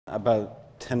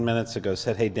about 10 minutes ago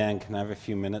said, hey, Dan, can I have a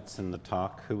few minutes in the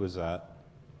talk? Who was that?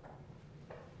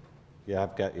 Yeah,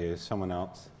 I've got you. Someone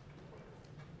else?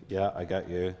 Yeah, I got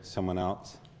you. Someone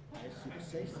else?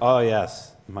 Oh,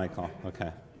 yes, Michael.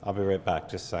 Okay. I'll be right back.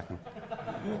 Just a second.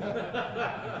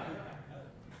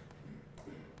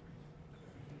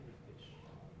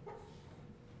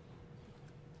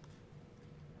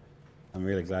 I'm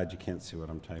really glad you can't see what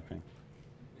I'm typing.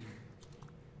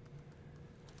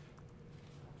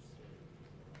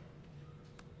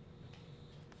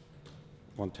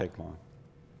 Won't take long.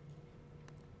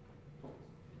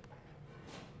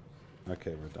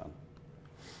 Okay, we're done.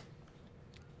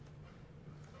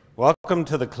 Welcome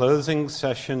to the closing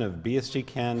session of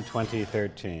BSDCan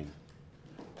 2013.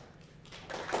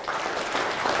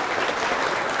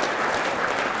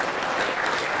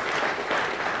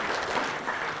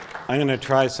 I'm going to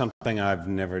try something I've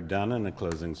never done in a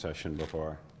closing session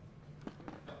before.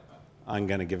 I'm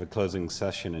going to give a closing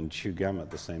session and chew gum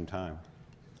at the same time.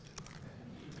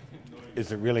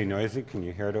 Is it really noisy? Can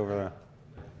you hear it over the...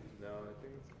 No, I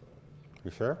think it's fine.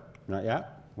 You sure? Not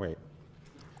yet? Wait.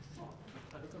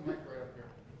 There's a mic right up here.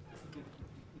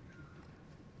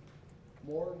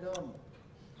 More gum.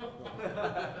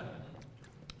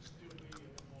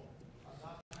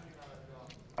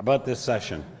 About this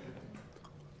session.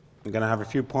 I'm going to have a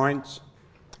few points,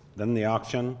 then the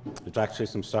auction. There's actually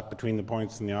some stuff between the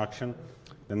points and the auction.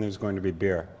 Then there's going to be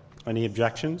beer. Any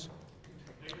objections?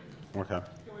 Okay.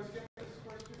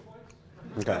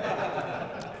 Okay.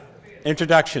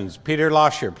 Introductions. Peter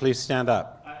Losher, please stand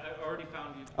up. I already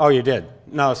found you. Oh, you did?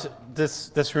 No,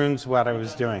 this ruins what I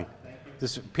was doing.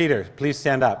 Peter, please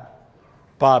stand up.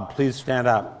 Bob, please stand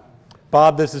up.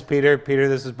 Bob, this is Peter. Peter,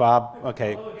 this is Bob.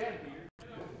 Okay.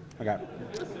 Okay.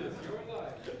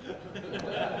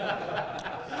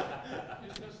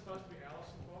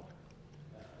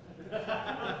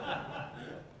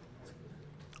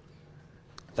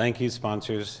 Thank you,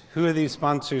 sponsors. Who are these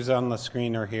sponsors on the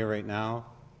screen or here right now?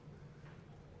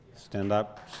 Stand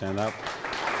up, stand up.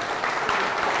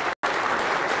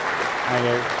 Thank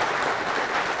you.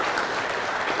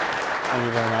 Thank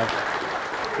you very much.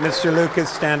 Mr. Lucas,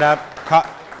 stand up.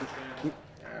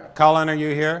 Colin, are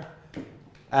you here?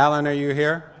 Alan, are you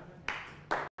here?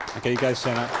 Okay, you guys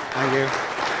stand up. Thank you.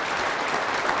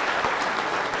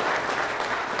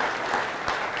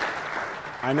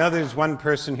 I know there's one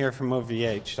person here from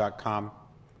OVH.com,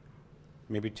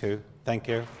 maybe two. Thank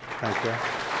you. Thank you.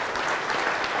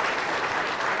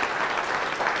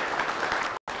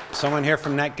 Someone here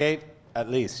from Netgate?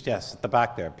 At least, yes, at the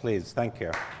back there, please. Thank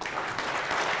you.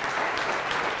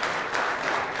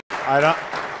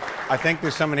 I think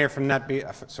there's someone here from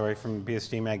from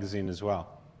BSD Magazine as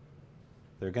well.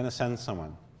 They're going to send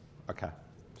someone. Okay,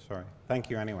 sorry.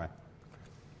 Thank you anyway.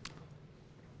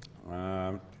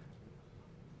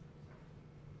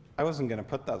 I wasn't going to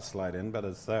put that slide in, but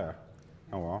it's there.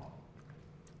 Oh well.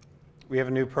 We have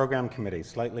a new program committee,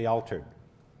 slightly altered.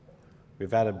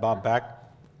 We've added Bob Beck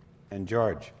and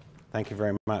George. Thank you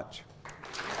very much.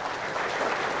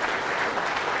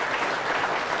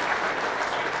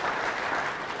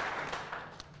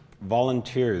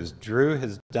 Volunteers. Drew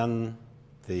has done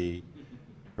the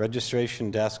registration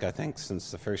desk, I think,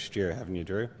 since the first year, haven't you,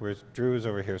 Drew? Drew is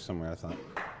over here somewhere, I thought.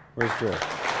 Where's Drew?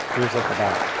 Drew's at the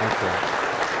back. Thank you.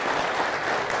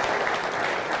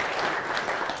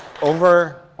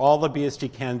 Over all the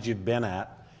BSD cans you've been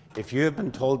at, if you have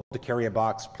been told to carry a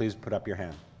box, please put up your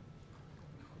hand.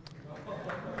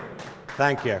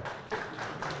 Thank you.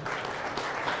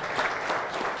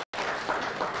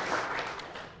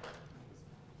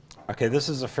 Okay, this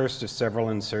is the first of several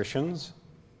insertions.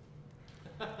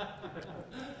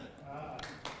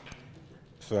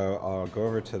 So I'll go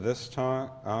over to this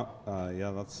talk. Yeah,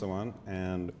 that's the one.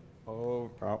 And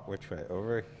which way?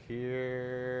 Over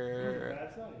here.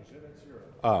 That's not you, that's yours.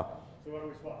 Oh. So why don't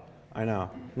we swap? I know.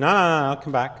 No.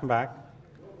 Come back.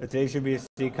 It's Asia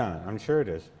BSDCan. I'm sure it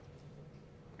is.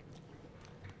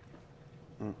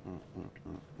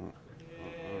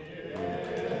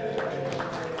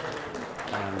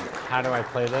 How do I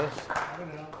play this? I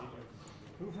don't know.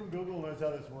 Who from Google knows how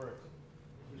this works?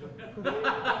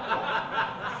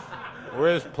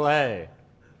 Where's play?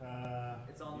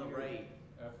 It's on the right,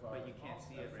 but you can't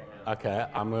see it right now. Okay,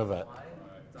 I'll move it.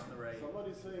 It's on the right.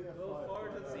 Somebody's saying F5. Go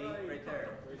forward to see, right there.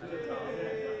 At the top.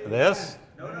 This?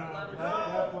 No, left.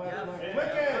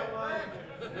 Click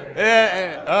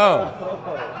it! Oh.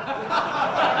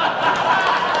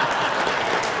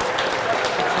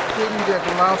 I think that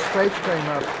the last page came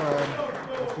up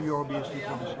of your BSD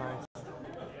on the side.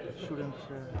 It shouldn't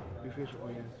be visible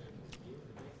yet.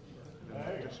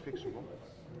 That's fixable.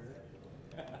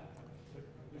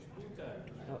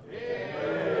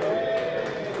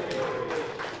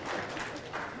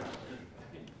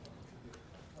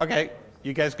 Okay,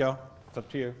 you guys go. It's up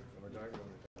to you.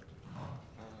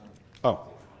 Oh,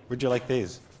 would you like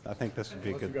these? I think this would be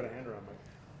Unless good. you got a hand around, Mike.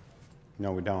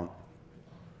 No, we don't.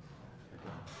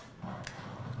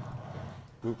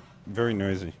 Ooh, very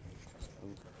noisy.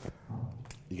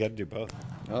 You got to do both.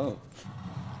 Oh.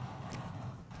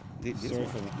 This Sorry one,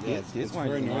 for that. yeah, Yeah, this it's one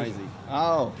very is noisy. noisy.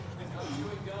 Oh.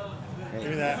 Give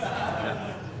me that.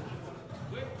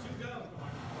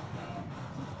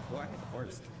 Go ahead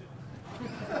first.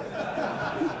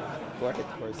 Go ahead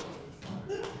first.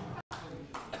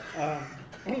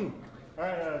 All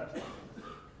right,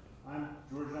 I'm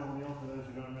George O'Neill. For those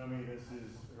who don't know me, this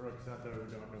is Hiroki Sato,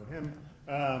 who don't know him.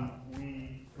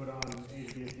 We put on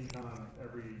BSDCan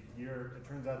every year. It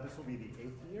turns out this will be the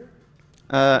 8th year.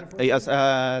 Yes.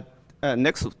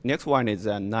 Next one is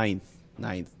ninth.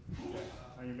 You're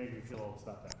making me feel old.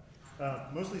 Stop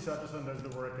that. Mostly Sato-san does the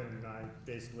work, and I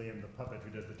basically am the puppet who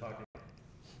does the talking.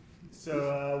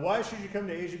 So why should you come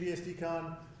to Asia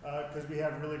BSDCan? Because we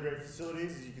have really great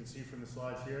facilities, as you can see from the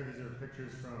slides here. These are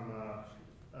pictures from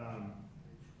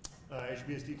Asia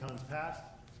BSDCan's past.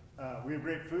 We have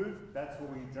great food. That's what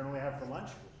we generally have for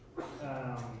lunch.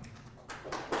 I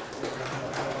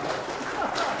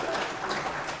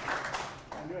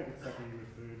knew I could sucker you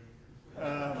with food.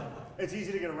 It's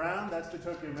easy to get around. That's the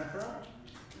Tokyo Metro.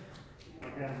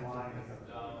 Okay, I'm lying.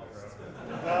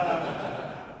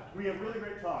 We have really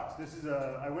great talks. This is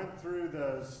I went through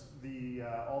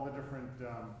all the different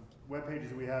web pages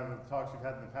that we have of talks we've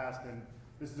had in the past, and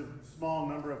this is a small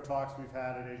number of talks we've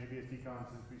had at Asia BSDCan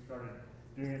since we started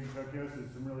doing it in Tokyo. So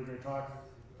there's some really great talks.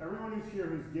 Everyone who's here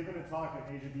who's given a talk at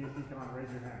Asia BSDCan, raise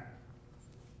your hand.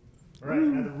 All right,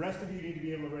 now the rest of you need to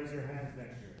be able to raise your hands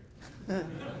next year.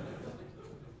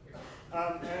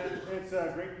 And it's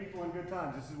great people and good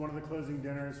times. This is one of the closing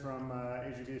dinners from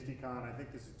Asia BSDCan. I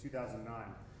think this is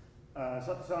 2009.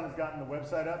 Sato-san has gotten the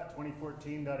website up,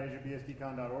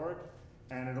 2014.asiabsdcan.org,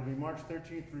 and it'll be March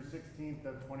 13th through 16th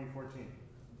of 2014.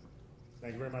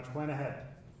 Thank you very much. Plan ahead.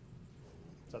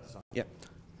 Sato-san. Yeah.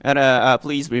 And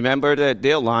please remember the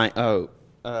deadline. Please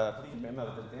remember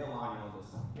the deadline of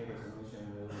this paper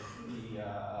submission will be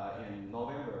in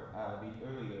November, a bit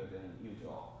earlier than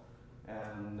usual.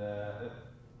 And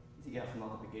yes,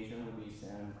 notification will be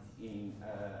sent in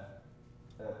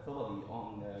probably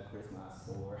on Christmas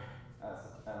or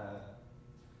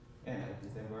end of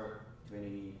December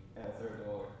 23rd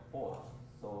or 4th.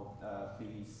 So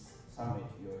please submit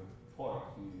your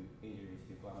talk to Asia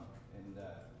BSDCan, and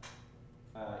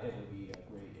it will be a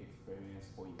great experience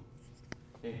for you.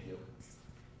 Thank you.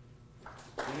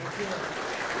 Thank you.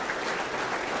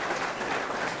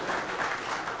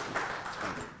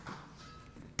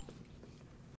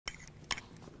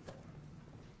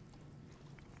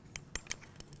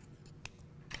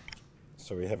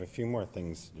 So we have a few more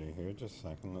things to do here. Just a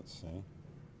second, let's see.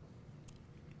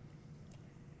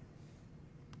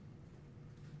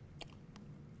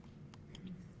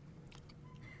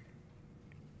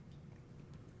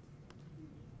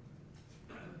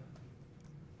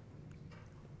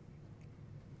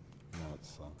 No,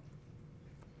 it's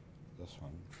this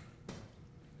one.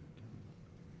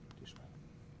 This one.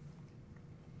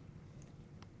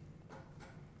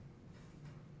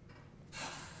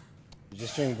 You're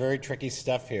just doing very tricky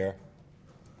stuff here.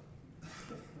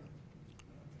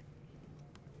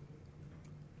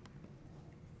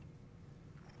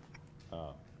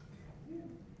 Oh.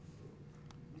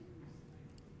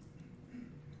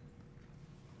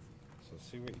 So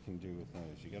see what you can do with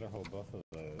those. You got to hold both of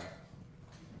those,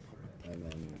 and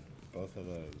then both of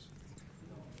those.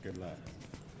 Good luck.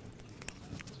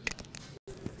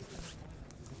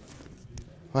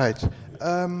 Right.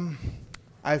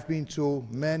 I've been to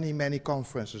many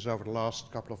conferences over the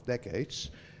last couple of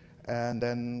decades. And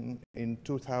then in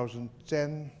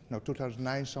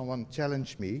 2009, someone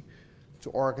challenged me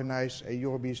to organize a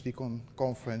EuroBSD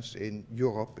conference in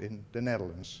Europe, in the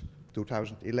Netherlands,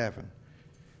 2011.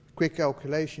 Quick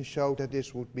calculation showed that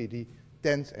this would be the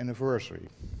 10th anniversary.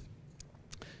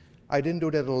 I didn't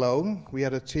do that alone. We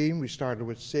had a team. We started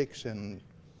with 6, and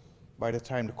by the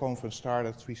time the conference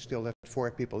started, we still had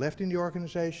 4 people left in the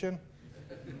organization.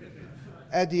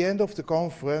 At the end of the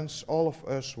conference, all of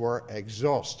us were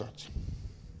exhausted.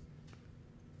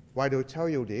 Why do I tell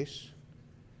you this?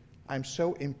 I'm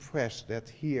so impressed that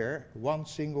here, one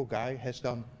single guy has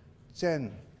done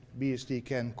 10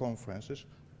 BSDCan conferences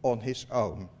on his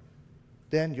own.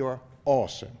 Then you're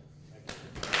awesome.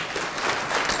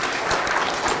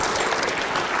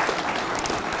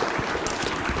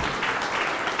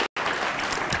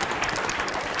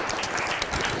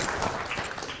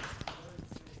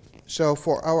 So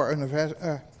for our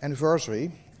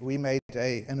anniversary, we made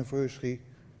an anniversary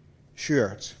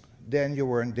shirt. Then you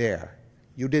weren't there.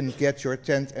 You didn't get your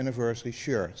 10th anniversary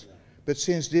shirt. But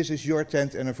since this is your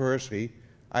 10th anniversary,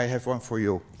 I have one for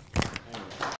you.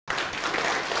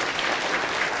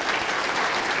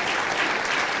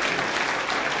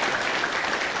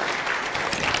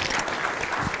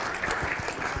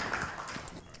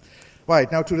 Right,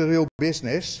 now to the real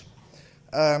business.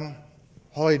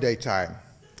 Holiday time.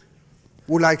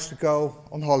 Who likes to go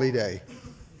on holiday?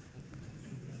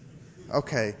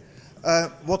 Okay.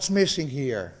 What's missing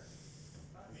here?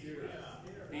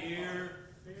 Beer.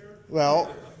 Well,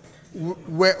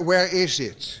 where is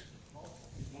it?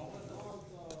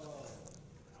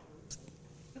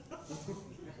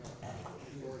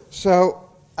 So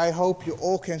I hope you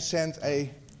all can send a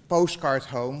postcard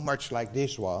home, much like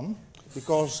this one,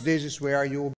 because this is where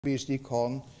your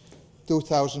BSDCan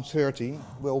 2013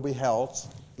 will be held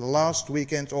the last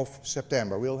weekend of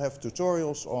September. We'll have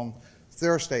tutorials on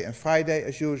Thursday and Friday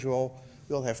as usual.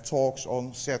 We'll have talks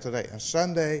on Saturday and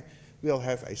Sunday. We'll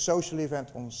have a social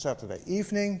event on Saturday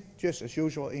evening, just as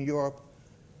usual in Europe.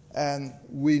 And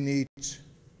we need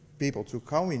people to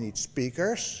come, we need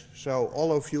speakers. So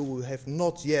all of you who have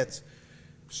not yet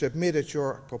submitted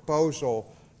your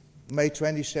proposal, May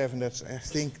 27th, that's I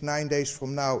think 9 days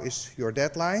from now, is your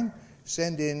deadline.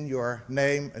 Send in your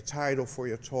name, a title for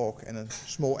your talk, and a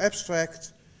small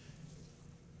abstract.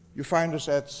 You find us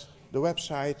at the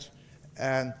website,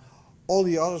 and all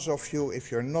the others of you,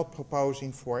 if you're not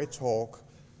proposing for a talk,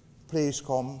 please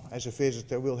come as a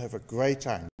visitor. We'll have a great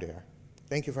time there.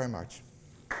 Thank you very much.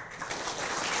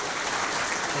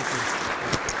 Thank you.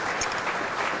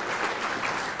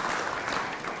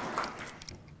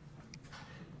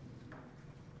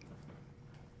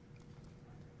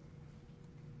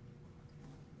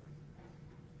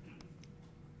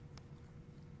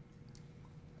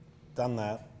 Done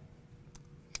that.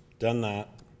 Done that.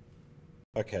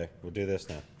 Okay, we'll do this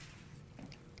now.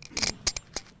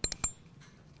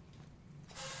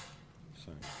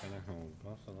 So, can I hold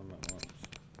both of them at once?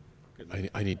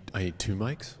 Good. I need two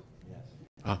mics? Yes.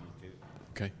 Ah,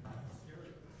 okay.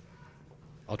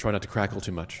 I'll try not to crackle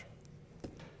too much.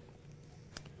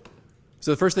 So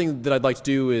the first thing that I'd like to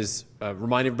do is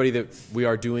remind everybody that we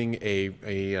are doing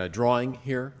a drawing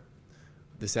here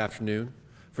this afternoon.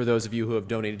 For those of you who have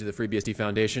donated to the FreeBSD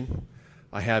Foundation,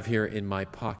 I have here in my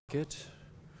pocket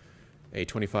a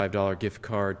 $25 gift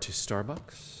card to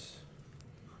Starbucks.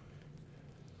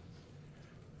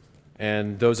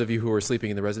 And those of you who are sleeping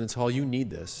in the residence hall, you need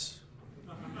this.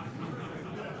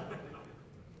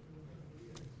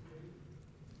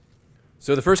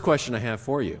 So the first question I have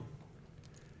for you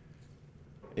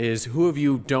is, who of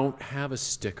you don't have a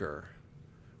sticker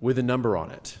with a number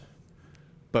on it,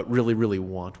 but really, really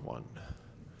want one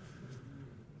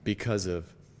because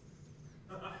of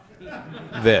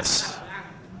this?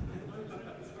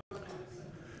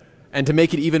 And to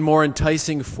make it even more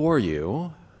enticing for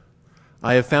you,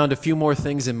 I have found a few more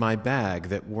things in my bag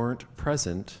that weren't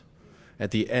present at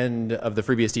the end of the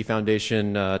FreeBSD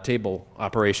Foundation table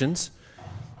operations.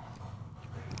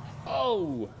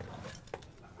 Oh!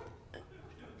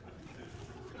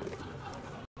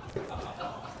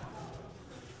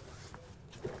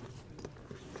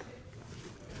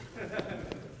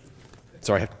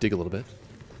 Sorry, I have to dig a little bit.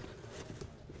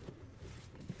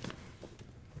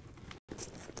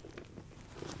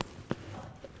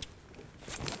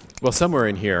 Well, somewhere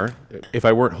in here, if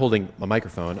I weren't holding a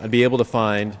microphone, I'd be able to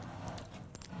find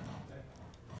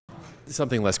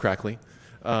something less crackly.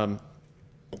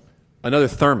 Another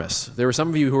thermos. There were some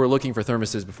of you who were looking for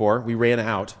thermoses before. We ran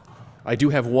out. I do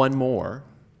have one more.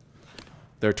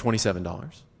 They're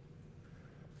 $27.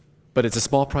 But it's a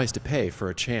small price to pay for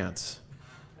a chance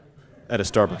at a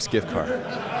Starbucks gift card.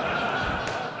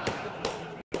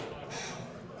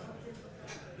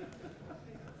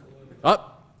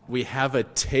 Up, we have a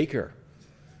taker.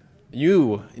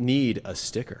 You need a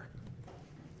sticker.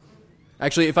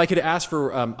 Actually, if I could ask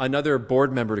for another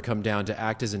board member to come down to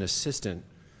act as an assistant,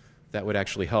 that would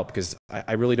actually help, because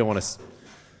I really don't want to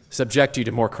subject you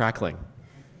to more crackling.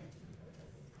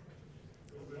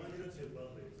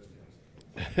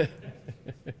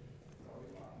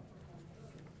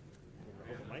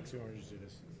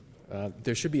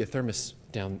 There should be a thermos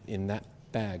down in that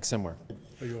bag somewhere.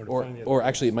 Or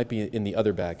actually, it might be in the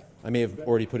other bag. I may have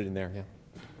already put it in there, yeah.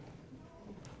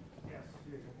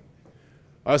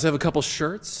 I also have a couple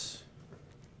shirts,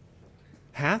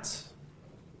 hats,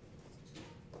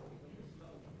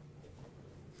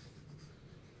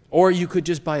 or you could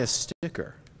just buy a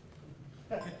sticker.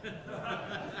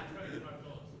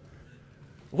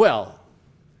 Well,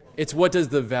 It's what is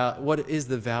the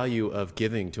value of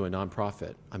giving to a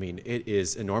nonprofit? I mean, it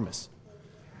is enormous,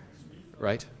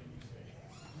 right?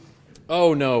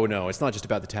 Oh, no, it's not just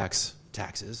about the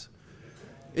taxes.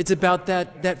 It's about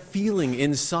that feeling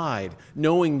inside,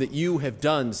 knowing that you have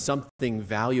done something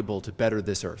valuable to better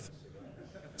this earth.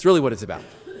 It's really what it's about.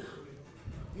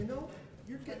 You know,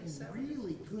 you're getting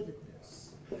really good at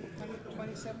this.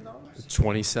 $27?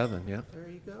 27, yeah. There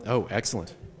you go. Oh,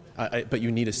 excellent. But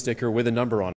you need a sticker with a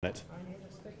number on it. I need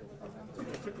a sticker with a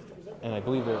number. And I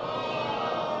believe it.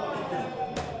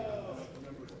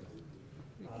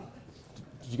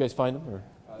 Did you guys find them? Or?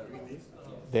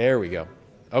 There we go.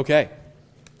 Okay.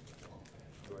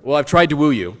 Well, I've tried to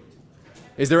woo you.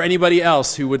 Is there anybody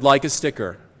else who would like a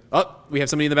sticker? Oh, we have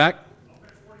somebody in the back.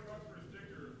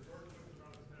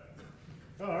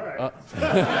 Oh, all right.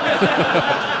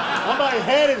 On my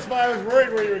head is why I was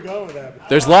worried where you were going with that.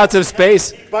 There's lots of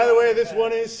space. By the way, this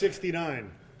one is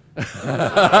 69.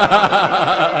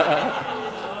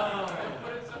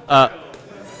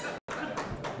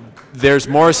 There's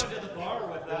more. It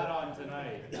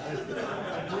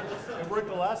worked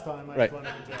the last time. Right.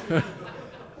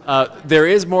 There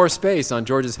is more space on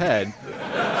George's head.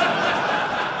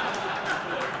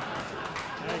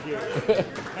 Thank you.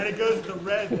 And it goes to the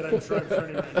red that I'm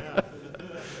turning right now.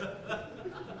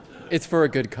 It's for a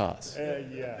good cause.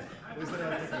 Yeah.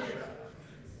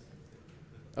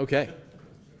 Okay.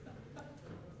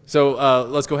 So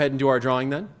let's go ahead and do our drawing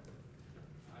then.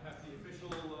 I have the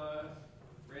official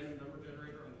random number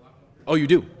generator on the laptop. Oh, you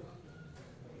do?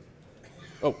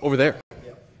 Oh, over there.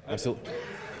 Absolutely.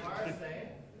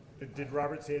 Did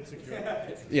Robert say it's secure?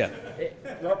 Yeah.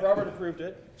 Robert approved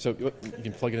it. So you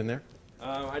can plug it in there?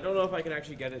 I don't know if I can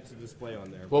actually get it to display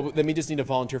on there. Well, then we just need a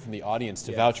volunteer from the audience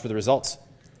to vouch for the results.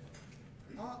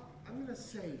 I'm going to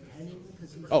say Henning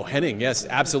because he's... Oh, Henning, yes,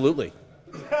 absolutely.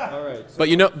 All right. So, But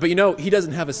you know, he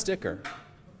doesn't have a sticker.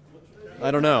 I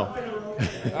don't know.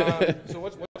 so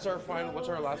what's our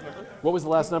last number? What was the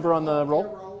last number on the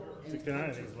roll? 69,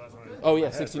 I think is the last one. Oh,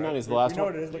 yeah, 69 is the last You know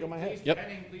one. what it is? Look at my head. Yep.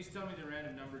 Henning, please tell me the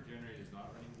random number generator is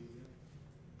not running.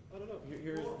 I don't know.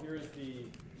 Here's the.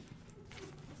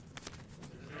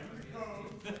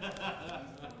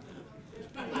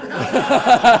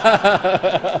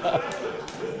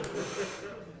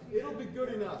 It'll be good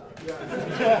enough.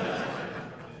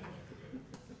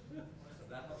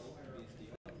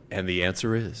 And the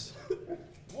answer is...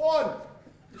 1!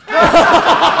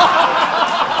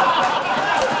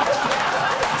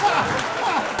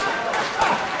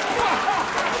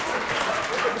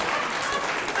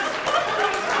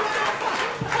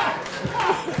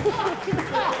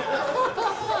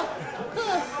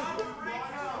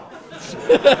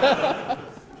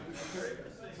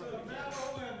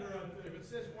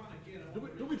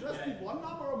 Do we just do one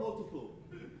number or multiple?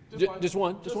 Just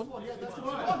one. Yeah, that's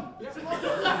one. Yes,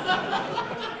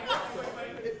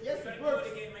 it works.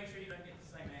 Make sure you don't get the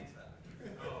same answer.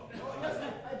 Yes,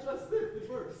 I just did. It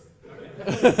works.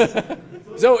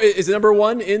 So is number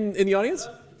one in the audience?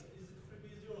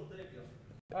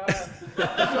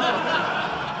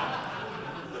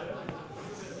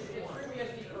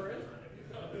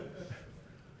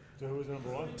 So who was number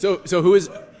one?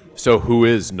 So who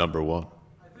is number one?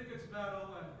 I think it's Matt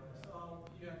Owen.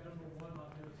 You have number 1 on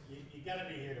his. You gotta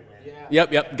be here to win.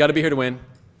 Yep, got to be here to win.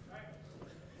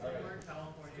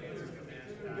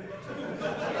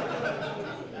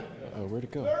 Oh, where'd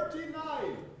it go?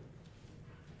 39.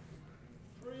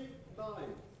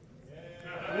 39.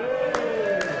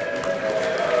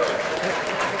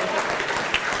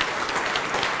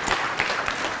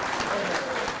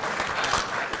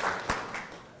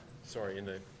 Sorry, in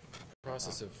the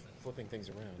process of flipping things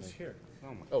around. It's here.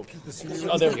 Oh,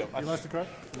 there we go. You lost the card?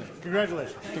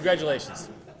 Congratulations. Congratulations.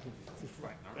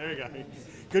 There you go.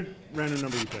 Good random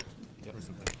number you picked.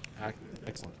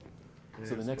 Excellent.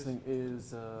 So the next thing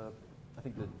is, I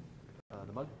think the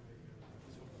mug.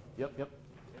 Yep.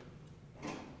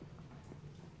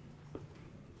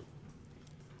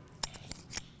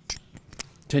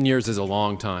 10 years is a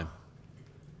long time.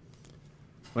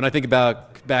 When I think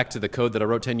back to the code that I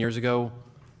wrote 10 years ago,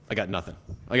 I got nothing,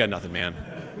 man.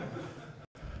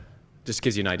 Just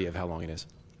gives you an idea of how long it is.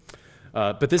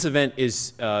 But this event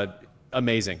is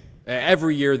amazing.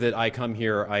 Every year that I come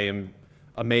here, I am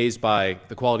amazed by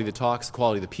the quality of the talks, the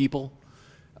quality of the people,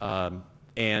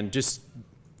 and just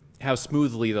how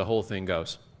smoothly the whole thing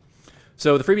goes.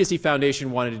 So the FreeBSD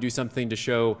Foundation wanted to do something to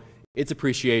show its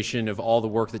appreciation of all the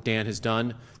work that Dan has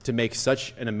done to make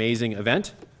such an amazing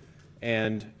event.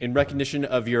 And in recognition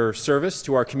of your service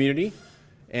to our community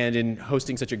and in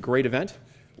hosting such a great event,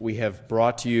 we have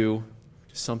brought you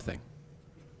something.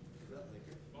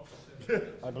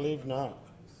 I believe not.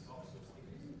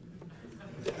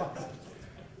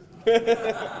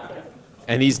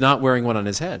 And he's not wearing one on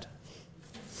his head.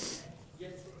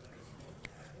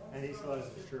 And he still has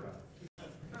his shirt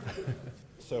on.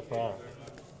 So far.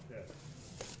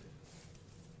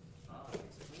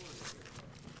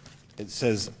 It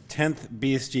says 10th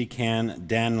BSDCan,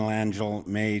 Dan Langell,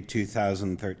 May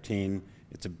 2013.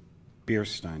 It's a beer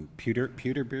stein. Pewter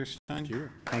beer stein?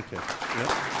 Pewter. Thank you.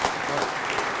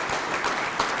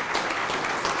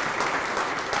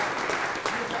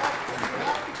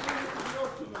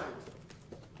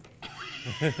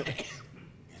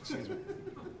 Excuse me.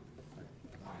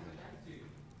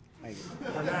 Thank you.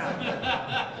 For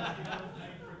now.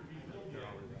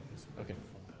 Okay.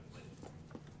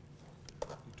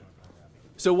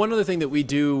 So one other thing that we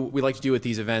like to do at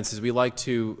these events is we like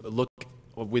to look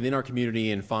within our community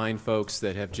and find folks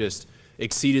that have just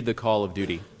exceeded the call of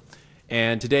duty.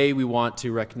 And today we want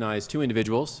to recognize two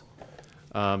individuals.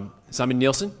 Simon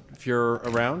Nielsen, if you're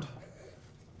around,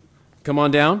 come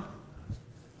on down.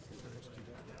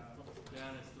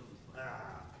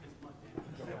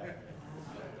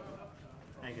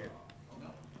 Thank you.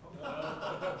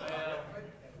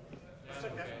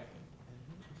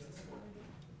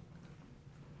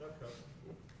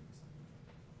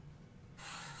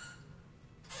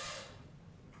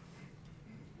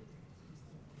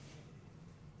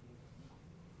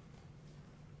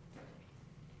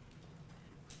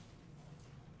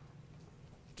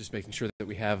 Just making sure that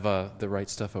we have the right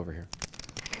stuff over here.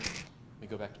 Let me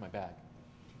go back to my bag.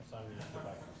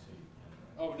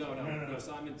 Oh, no,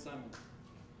 Simon.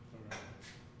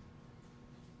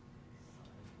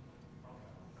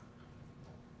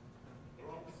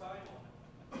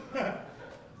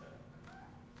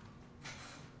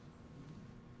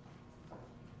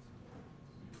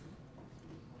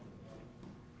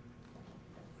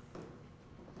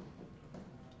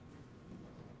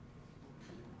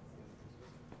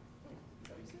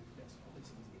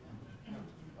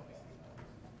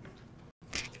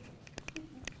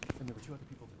 And there were two other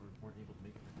people that weren't able to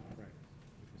make it. Right.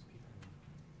 Which was Peter.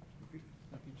 No, Peter.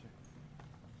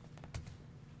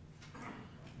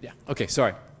 Yeah, okay,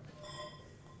 sorry.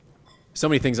 So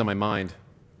many things on my mind.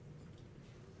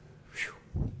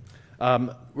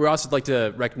 We'd also like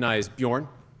to recognize Bjorn.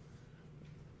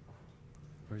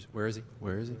 Where is he?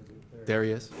 There he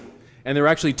is. And there were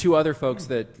actually two other folks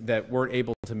that weren't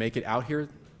able to make it out here.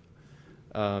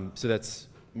 So that's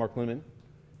Mark Lehman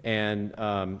and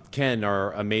Ken,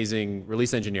 our amazing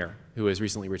release engineer, who has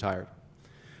recently retired.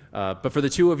 But for the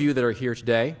two of you that are here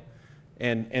today,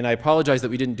 and I apologize that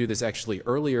we didn't do this actually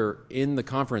earlier in the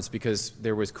conference because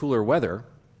there was cooler weather,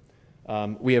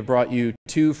 we have brought you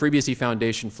two FreeBSD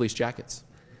Foundation fleece jackets.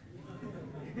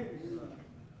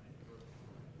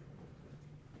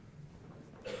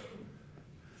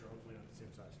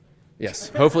 Yes,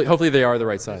 hopefully they are the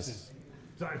right size.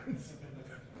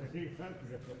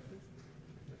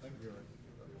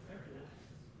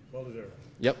 Well deserved.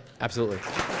 Yep, absolutely.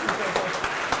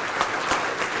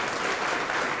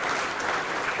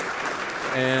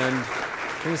 And I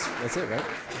think that's it, right?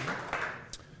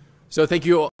 So thank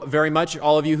you very much,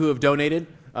 all of you who have donated.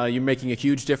 You're making a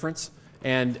huge difference.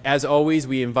 And as always,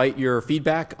 we invite your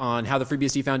feedback on how the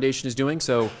FreeBSD Foundation is doing.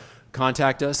 So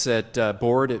contact us at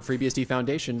board@FreeBSD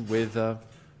Foundation with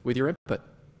your input.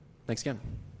 Thanks again.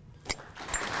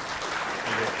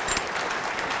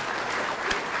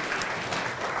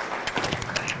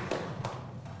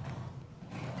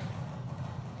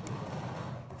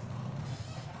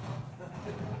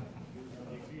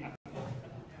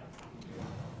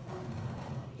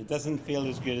 It doesn't feel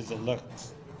as good as it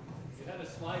looks. It had a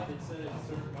slide that said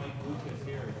insert Mike Lucas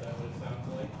here. Is that what it sounds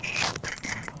like?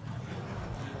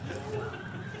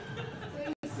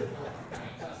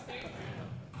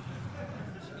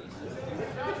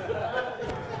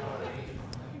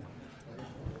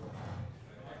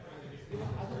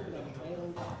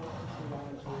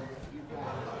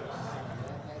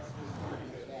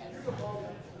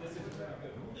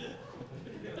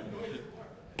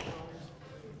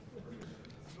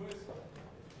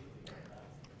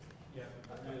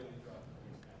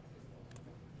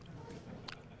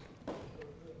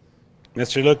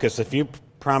 Mr. Lucas, if you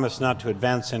promise not to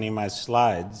advance any of my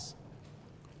slides,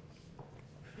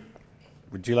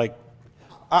 would you like...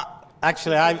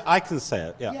 actually, I can say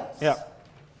it. Yeah. Yes. Yeah.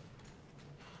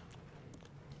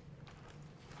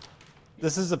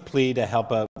 This is a plea to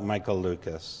help out Michael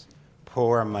Lucas.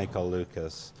 Poor Michael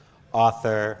Lucas.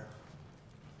 Author,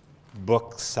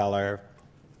 bookseller.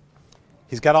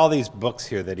 He's got all these books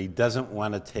here that he doesn't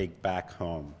want to take back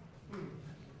home.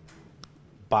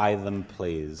 Buy them,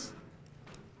 please.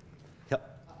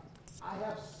 I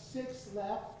have 6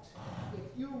 left.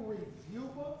 If you review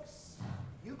books,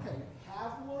 you can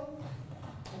have one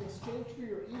in exchange for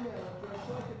your email address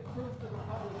so I can prove to the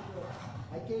publisher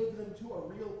I gave them to a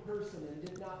real person and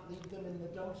did not leave them in the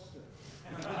dumpster.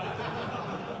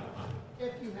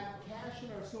 If you have cash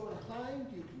and are so inclined,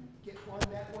 you can get one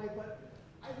that way, but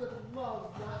I would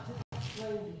love not to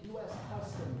explain to U.S.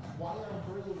 Customs why I'm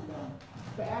bringing them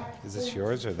back. Is this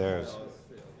yours or theirs?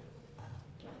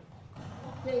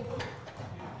 Thank you.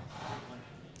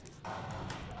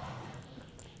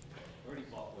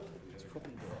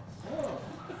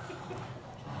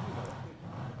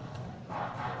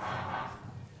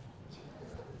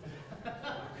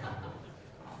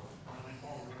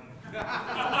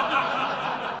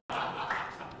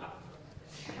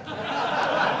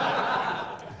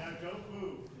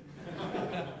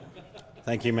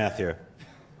 Thank you, Matthew.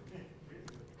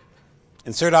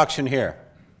 Insert auction here.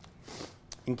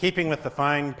 In keeping with the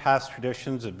fine past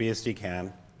traditions of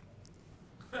BSDCan,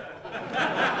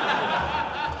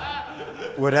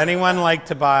 would anyone like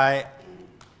to buy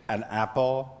an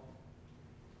Apple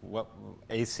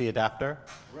AC adapter?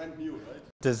 Brand new, right?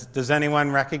 Does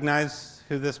anyone recognize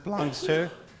who this belongs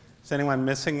to? Is anyone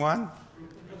missing one?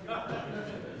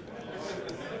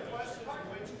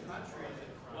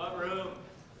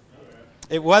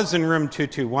 It was in room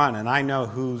 221, and I know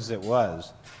whose it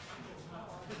was.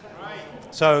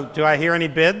 So, do I hear any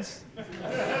bids?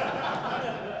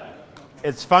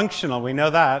 It's functional, we know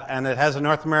that, and it has a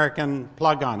North American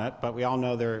plug on it, but we all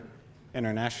know they're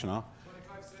international.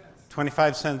 25 cents.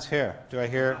 25 cents here. Do I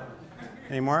hear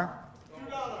any more?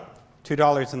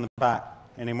 $2 in the back.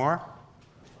 Any more?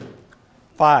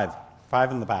 5.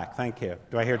 5 in the back. Thank you.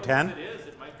 Do I hear 10? It is.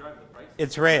 It might drive the price.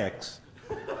 It's Rayx.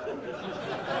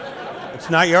 It's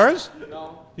not yours?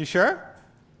 No, You sure?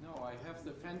 no, I have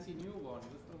the fancy new one.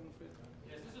 This doesn't fit.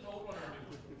 Is this an old one or a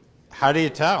new one? How do you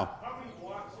tell?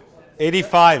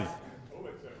 85.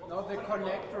 No, the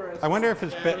connector is. I wonder if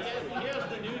it's bit. He has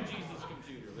the new Jesus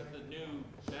computer with the new,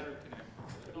 better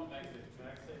connector. Don't make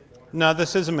it. No,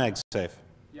 this is a MagSafe.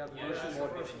 Yeah, the version more.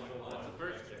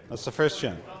 That's the first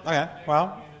gen. Okay,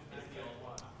 well,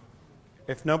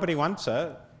 if nobody wants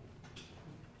it.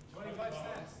 25 cents.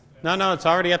 No, it's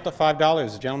already up to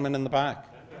 $5. The gentleman in the back.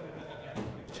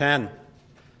 10.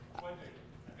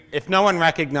 If no one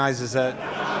recognizes it,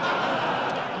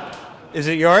 is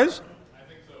it yours? I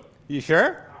think so. You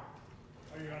sure?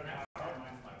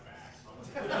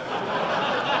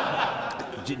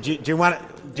 Do you want it?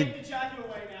 Take the jacket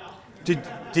away now.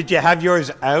 Did you have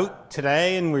yours out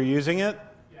today and we're using it?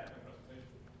 Yeah,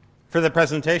 For the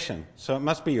presentation. So it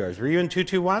must be yours. Were you in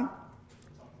 221?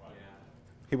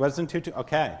 He was in 22?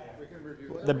 Okay.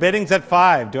 The bidding's at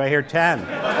 5. Do I hear 10?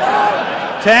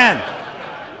 10.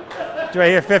 Do I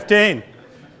hear 15?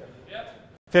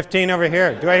 15 over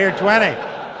here. Do I hear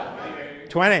 20?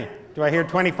 20. Do I hear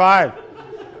 25?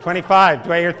 25.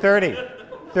 Do I hear 30?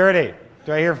 30.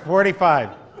 Do I hear 45?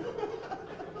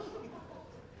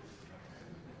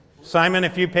 Simon,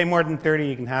 if you pay more than 30,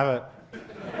 you can have it.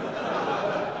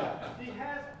 He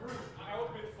has proof. I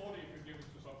would bid 40 if you give it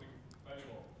to something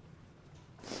valuable.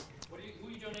 Who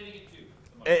are you donating it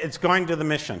to? It's going to the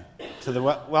mission, to the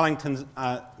Wellington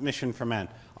Mission for Men.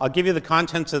 I'll give you the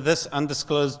contents of this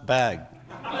undisclosed bag.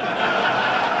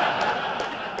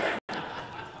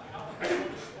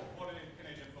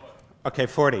 Okay,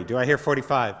 40. Do I hear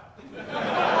 45?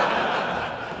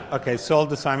 Okay, sold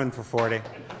to Simon for 40.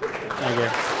 Thank you.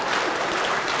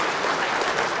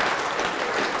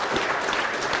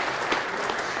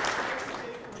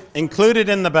 Included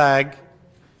in the bag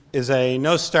is a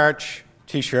no-starch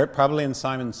t-shirt, probably in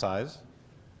Simon's size,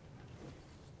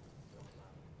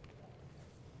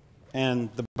 and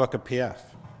the book of PF.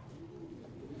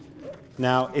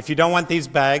 Now, if you don't want these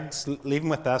bags, leave them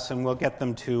with us and we'll get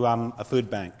them to a food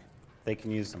bank. They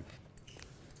can use them.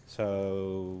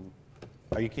 So,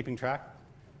 are you keeping track?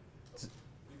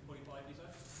 45, you said?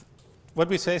 What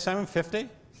did we say, Simon? 50?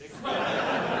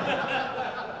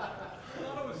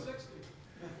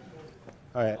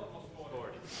 All right.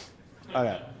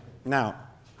 Okay. Now,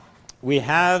 we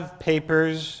have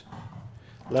papers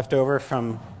left over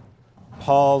from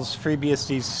Paul's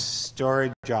FreeBSD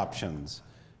storage options.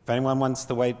 If anyone wants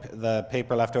the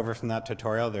paper left over from that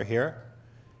tutorial, they're here.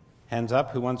 Hands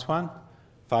up, who wants one?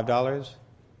 $5?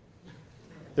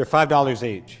 They're $5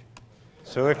 each.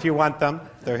 So if you want them,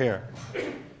 they're here.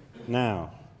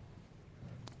 Now,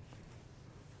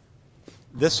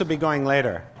 this will be going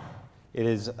later. It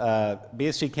is a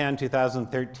BSDCan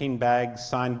 2013 bag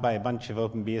signed by a bunch of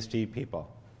OpenBSD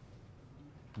people.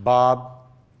 Bob,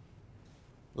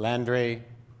 Landry,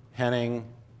 Henning,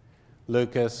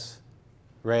 Lucas,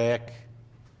 Rick,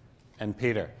 and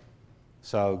Peter.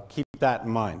 So keep that in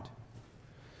mind.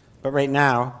 But right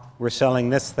now, we're selling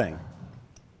this thing.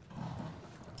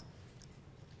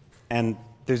 And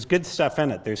there's good stuff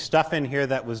in it. There's stuff in here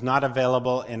that was not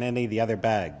available in any of the other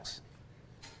bags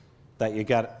that you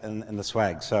got in the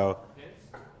swag. So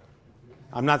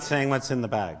I'm not saying what's in the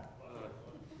bag.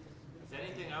 Is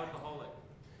anything alcoholic?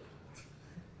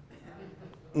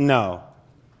 No.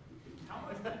 How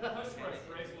much did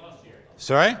Postgres raise last year?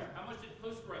 Sorry? How much did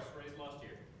Postgres raise last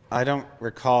year? I don't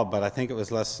recall, but I think it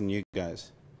was less than you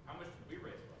guys. How much did we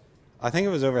raise last year? I think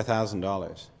it was over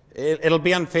 $1,000. It'll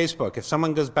be on Facebook. If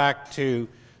someone goes back to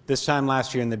this time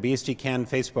last year in the BSDCan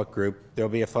Facebook group, there'll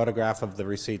be a photograph of the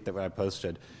receipt that I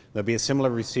posted. There'll be a similar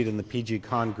receipt in the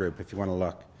PGCon group if you want to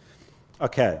look.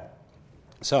 Okay,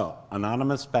 so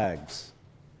anonymous bags.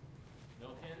 No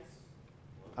hints?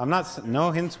 I'm not,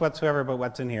 no hints whatsoever about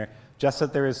what's in here, just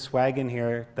that there is swag in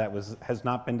here that has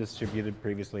not been distributed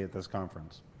previously at this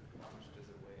conference.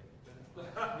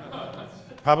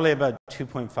 Probably about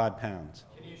 2.5 pounds.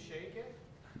 Can you shake it?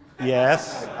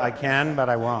 Yes, I can, but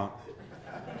I won't.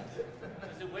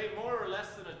 Does it weigh more or less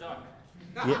than a duck?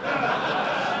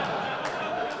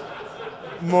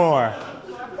 More.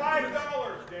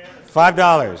 $5, Dan.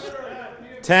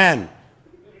 $5. 10.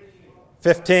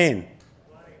 15.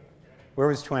 Where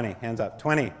was 20? Hands up.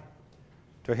 20.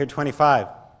 Do I hear 25?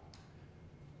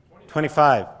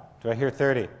 25. Do I hear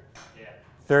 30? Yeah.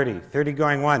 30. 30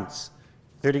 going once.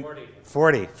 30. 40.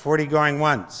 40. 40 going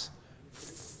once.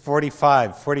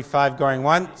 45. 45 going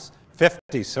once.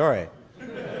 50, sorry.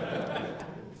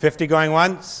 50 going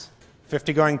once.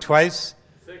 50 going twice.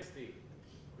 60.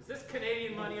 Is this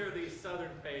Canadian money or these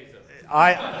southern pesos?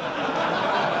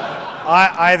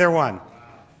 Either one.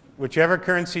 Whichever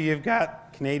currency you've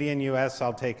got, Canadian, US,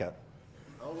 I'll take it.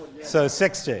 So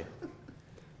 60.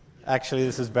 Actually,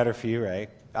 this is better for you, Ray.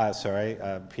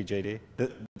 PJD.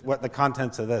 The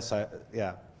contents of this,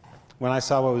 yeah. When I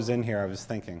saw what was in here, I was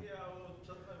thinking.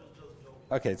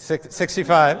 Okay,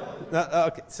 65.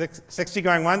 Okay, 60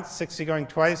 going once, 60 going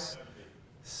twice.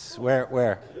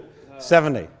 Where?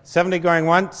 70. 70 going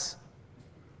once,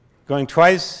 going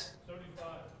twice. 75.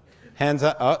 Hands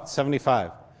up. Oh,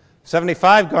 75.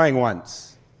 75 going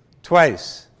once,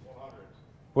 twice. 100.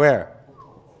 Where?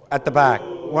 At the back.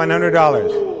 $100.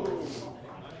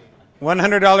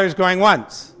 $100 going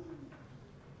once,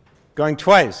 going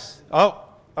twice. Oh,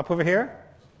 up over here.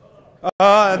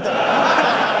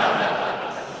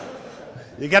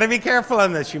 You got to be careful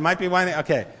on this. You might be winding.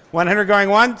 Okay, 100 going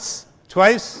once,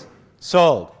 twice,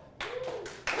 sold.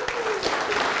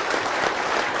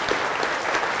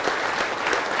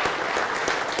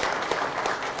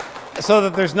 So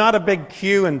that there's not a big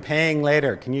queue and paying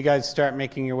later. Can you guys start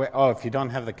making your way? Oh, if you don't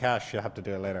have the cash, you'll have to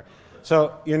do it later.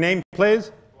 So your name,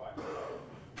 please.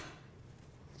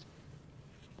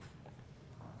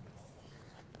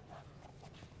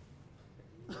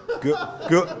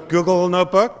 Google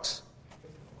Notebooks.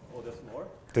 Oh, there's more?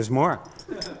 There's more.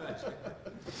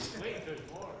 Wait, there's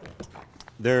more.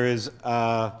 There is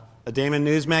a Damon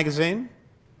News magazine.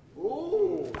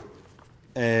 Ooh.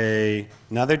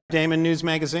 Another Damon News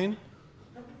magazine.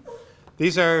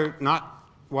 These are not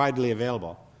widely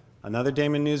available. Another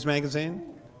Damon News magazine.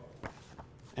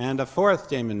 And a fourth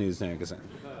Damon News magazine.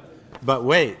 But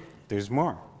wait, there's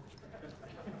more.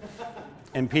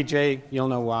 And PJ, you'll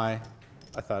know why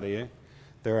I thought of you.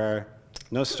 There are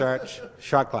no starch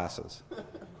shot glasses.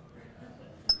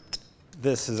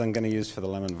 This is I'm going to use for the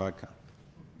lemon vodka.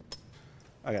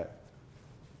 Okay.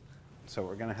 So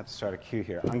we're going to have to start a queue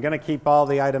here. I'm going to keep all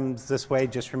the items this way.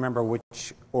 Just remember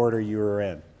which order you were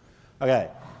in. Okay.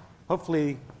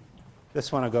 Hopefully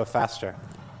this one will go faster.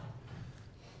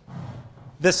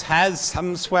 This has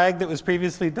some swag that was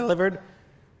previously delivered,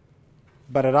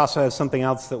 but it also has something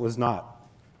else that was not.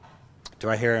 Do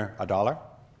I hear $1?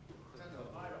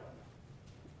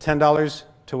 $10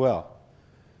 to Will.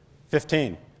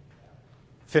 15.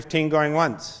 15 going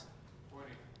once.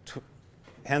 20.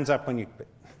 Hands up when you...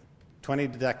 20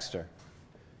 to Dexter.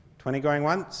 20 going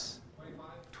once.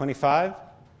 25.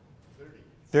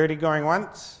 30 going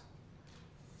once.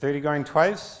 30 going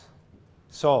twice.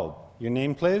 Sold. Your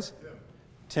name, please?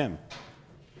 Tim.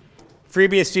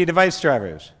 FreeBSD device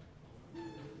drivers.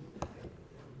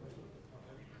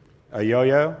 A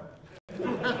yo-yo.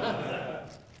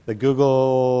 The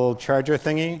Google charger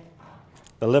thingy.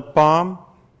 The lip balm.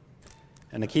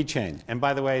 And a keychain. And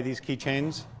by the way, these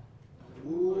keychains...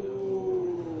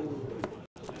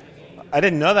 I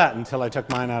didn't know that until I took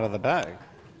mine out of the bag.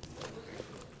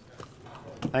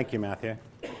 Thank you, Matthew.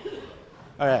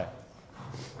 Okay.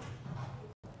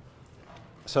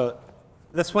 So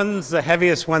This one's the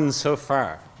heaviest one so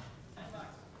far.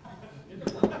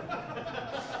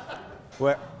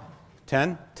 What?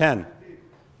 10? 10.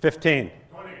 15.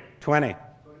 20.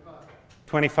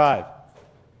 25.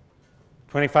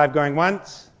 25 going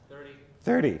once? 30.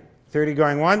 30. 30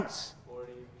 going once?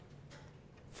 40.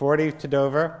 40 to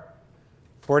Dover.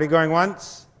 40 going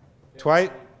once? Twice?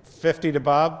 50 to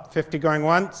Bob. 50 going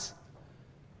once?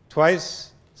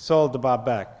 Twice? Sold to Bob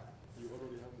Beck.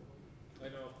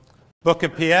 Book a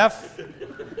PF.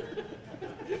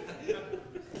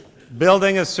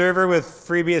 Building a server with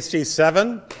FreeBSD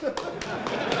 7.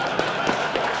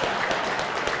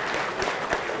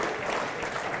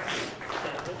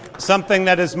 Something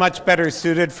that is much better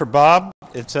suited for Bob.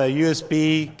 It's a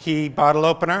USB key bottle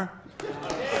opener.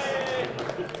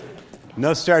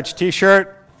 No starch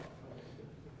t-shirt.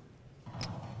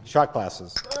 Shot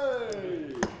glasses.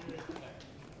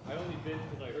 I only bid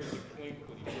because I heard the clink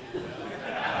when he put it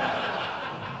down.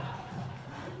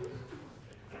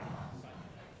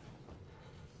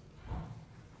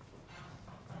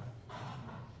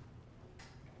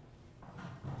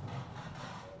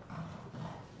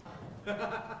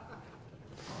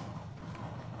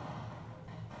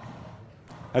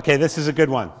 Okay, this is a good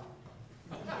one.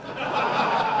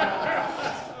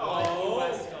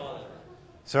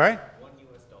 Sorry?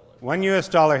 $1 US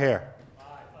here.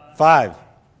 5.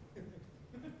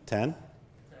 10?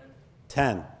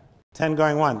 10. 10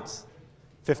 going once.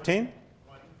 15?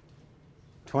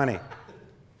 20.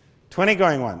 20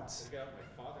 going once.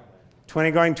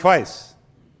 20 going twice.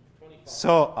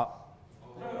 So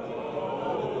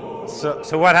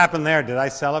what happened there? Did I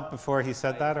sell it before he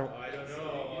said that? Or? I don't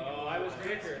know. I was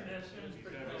triggered.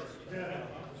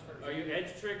 Are you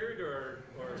edge triggered or?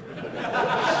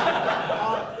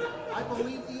 I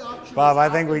believe the auction. Bob, I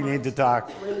think we need to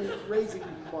talk. Raising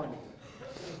money.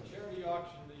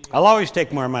 I'll always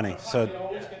take more money. So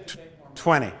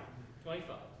 20.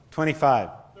 25. 25.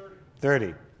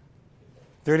 30.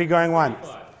 30 going once.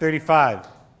 35.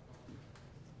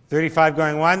 35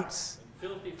 going once.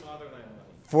 Filthy fatherland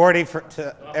money. 40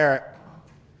 to Eric.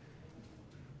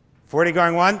 40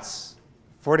 going once.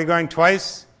 40 going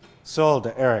twice. Sold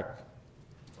to Eric.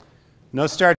 No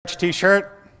starch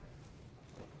t-shirt.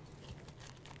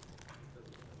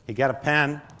 He got a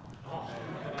pen.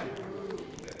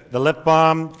 The lip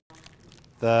balm.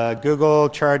 The Google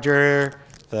charger.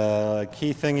 The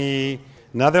key thingy.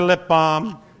 Another lip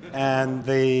balm. And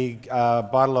the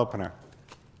bottle opener.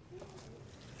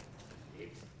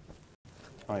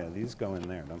 Oh yeah, these go in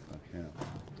there, don't they? Yeah.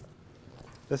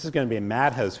 This is going to be a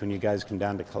madhouse when you guys come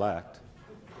down to collect.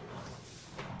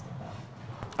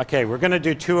 Okay, we're going to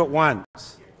do 2 at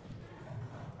once.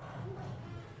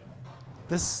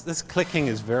 This clicking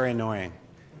is very annoying.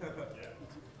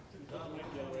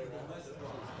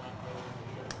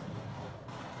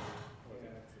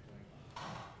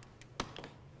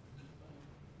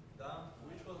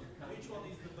 Which one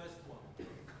is the best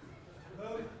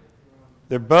one?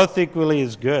 They're both equally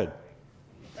as good.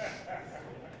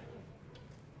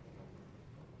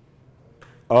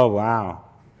 Oh, wow.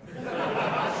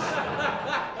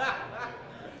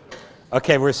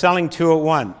 Okay, we're selling 2 at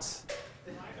once.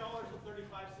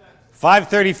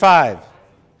 $5.35.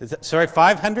 Is that, sorry,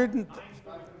 500?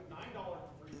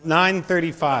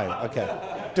 $9.35.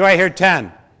 Okay. Do I hear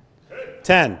 10?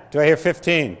 10. Do I hear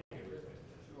 15?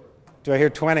 Do I hear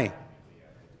 20?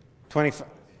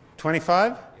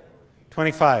 25?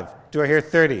 25. Do I hear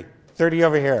 30? 30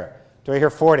 over here. Do I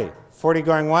hear 40? 40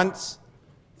 going once?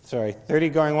 Sorry, 30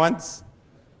 going once?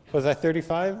 Was that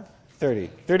 35? 30.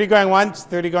 30 going once,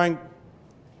 30 going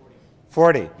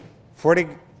 40. 40,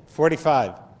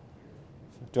 45.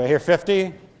 Do I hear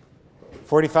 50?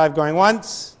 45 going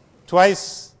once,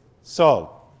 twice, sold.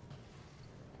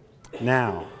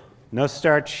 Now, no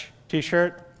starch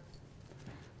t-shirt.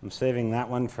 I'm saving that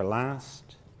one for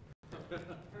last.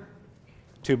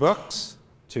 2 books,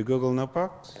 2 Google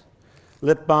notebooks.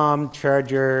 Lip balm,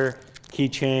 charger,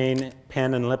 keychain,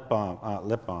 pen, and lip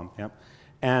balm, yep.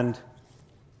 And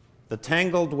The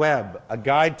Tangled Web, a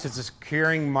guide to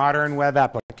securing modern web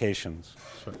applications.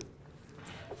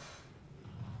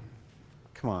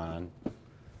 Come on.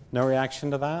 No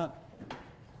reaction to that?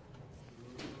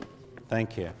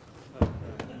 Thank you.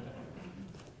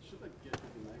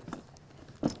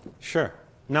 Sure.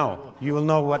 No, you will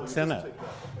know what's in it.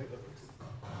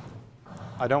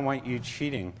 I don't want you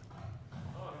cheating.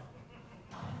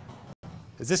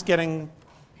 Is this getting...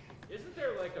 Isn't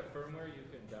there like a firmware you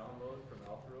can download from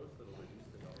Alpharos that'll reduce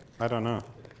the noise? I don't know.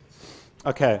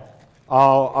 Okay.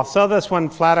 I'll sell this one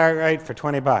flat outright for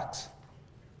 $20.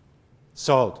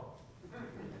 Sold.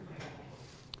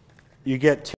 You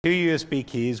get 2 USB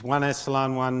keys, one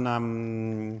Echelon,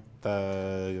 one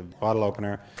the bottle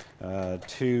opener,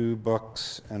 2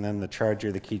 books, and then the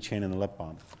charger, the keychain, and the lip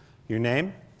balm. Your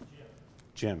name?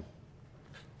 Jim.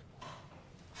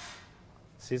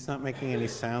 See, it's not making any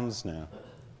sounds now.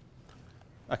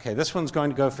 Okay, this one's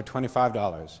going to go for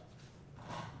 $25.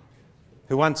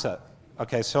 Who wants it?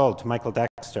 Okay, sold to Michael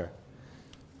Dexter.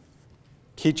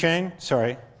 Keychain?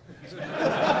 Sorry.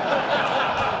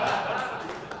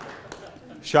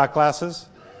 Shot glasses?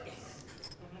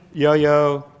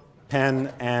 Yo-yo,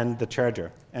 pen, and the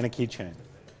charger, and a keychain.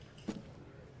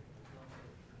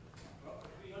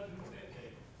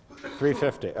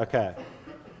 $350, okay.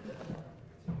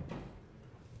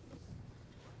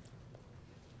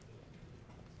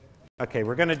 Okay,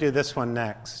 we're going to do this one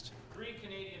next. 3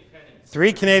 Canadian pennies.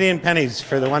 3 Canadian pennies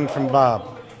for the one from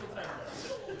Bob.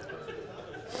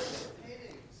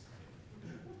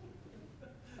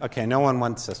 Okay, no one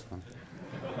wants this one.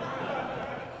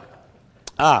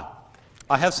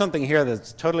 I have something here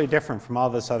that's totally different from all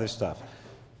this other stuff.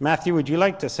 Matthew, would you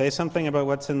like to say something about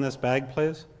what's in this bag,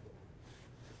 please?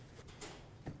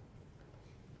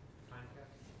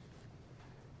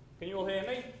 Can you all hear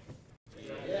me?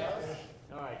 Yes.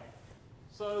 All right.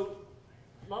 So,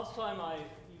 last time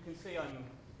you can see I'm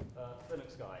a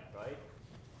Linux guy, right?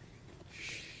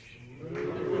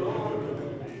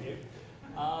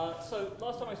 So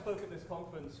last time I spoke at this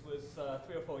conference was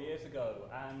 3 or 4 years ago,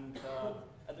 and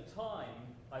at the time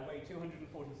I weighed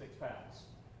 246 pounds.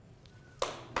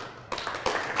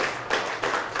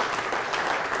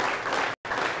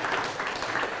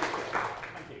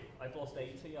 Thank you. I've lost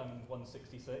 80. I'm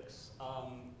 166.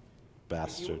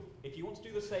 Bastard. If you want to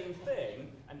do the same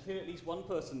thing, and here at least one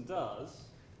person does,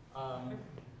 I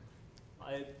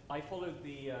followed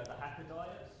the hacker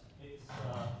diet. It's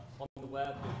on the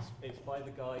web. It's by the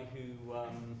guy who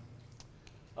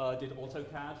did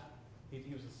AutoCAD.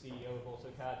 He was the CEO of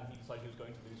AutoCAD, and he decided he was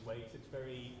going to lose weight. It's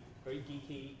very, very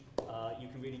geeky. You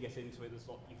can really get into it. You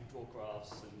can draw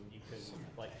graphs, and you can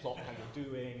like plot how you're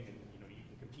doing, and you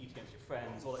can compete against your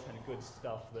friends, all that kind of good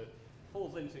stuff that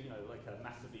falls into like a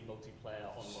massively multiplayer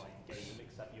online game,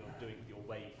 except you're doing it with your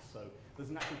weight. So there's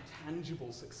an actual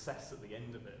tangible success at the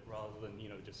end of it, rather than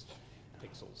just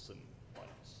pixels and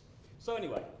bytes. So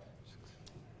anyway,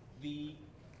 the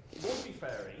laundry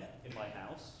fairy in my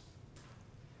house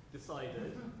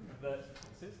decided that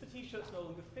since the t-shirts no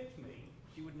longer fit me,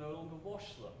 she would no longer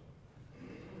wash them.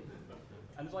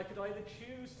 And I could either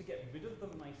choose to get rid of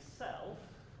them myself,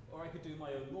 or I could do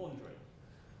my own laundry.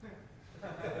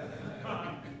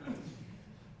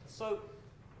 So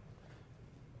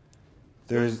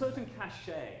there's a certain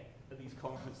cachet at these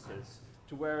conferences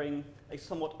to wearing a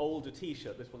somewhat older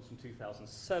t-shirt. This one's from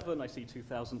 2007, I see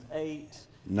 2008,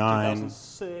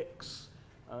 2006,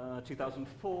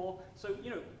 2004. So,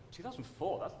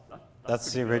 2004,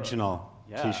 that's the original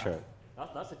t-shirt.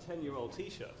 That's a 10-year-old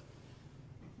t-shirt.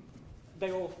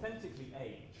 They're authentically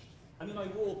aged. I mean, I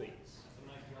wore these.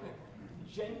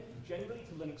 Generally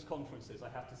to Linux conferences, I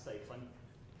have to say, because I'm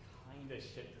kind of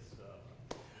shit disturbed.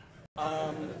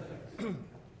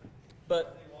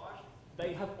 But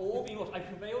they have all been washed. I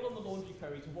prevailed on the laundry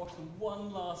fairy to wash them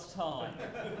one last time,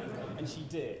 and she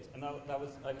did. And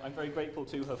I'm very grateful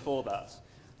to her for that.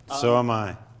 So am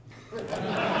I.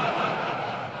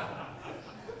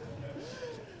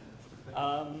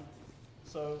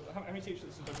 So how many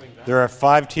t-shirts did I bring down? There are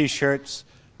 5 t-shirts.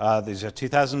 These are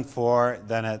 2004.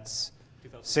 Then it's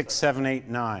 6, 7, 8,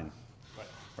 9.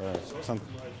 Right. Or something.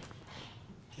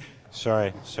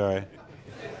 Sorry.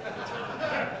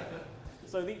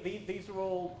 So these are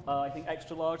all, I think,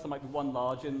 extra large. There might be one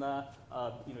large in there.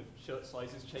 Shirt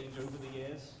sizes change over the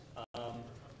years.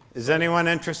 Is anyone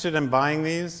interested in buying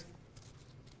these?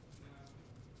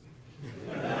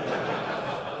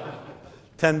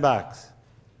 $10. 20.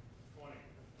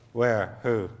 Where?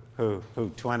 Who?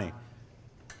 20.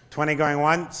 20 going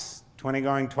once, 20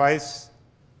 going twice.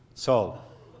 Sold.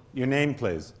 Your name,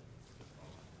 please.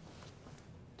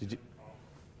 Did you?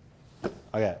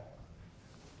 Okay.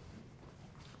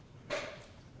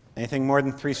 Anything more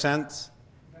than 3 cents?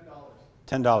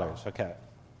 $10. $10, okay.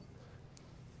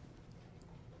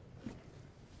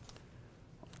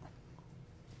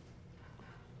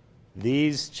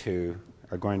 These two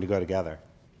are going to go together.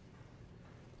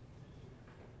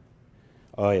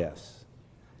 Oh, yes.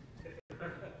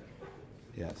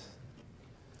 Yes.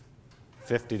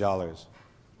 $50. $50.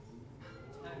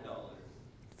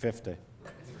 50.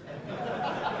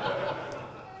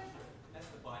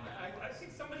 I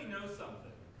think somebody knows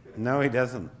something. No, he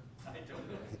doesn't.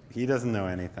 He doesn't know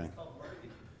anything.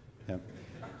 Yep.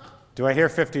 Do I hear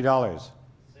 $50?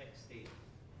 60.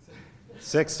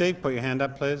 60, put your hand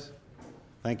up, please.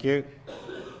 Thank you.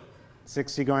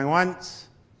 60 going once.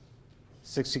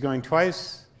 60 going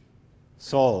twice.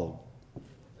 Sold.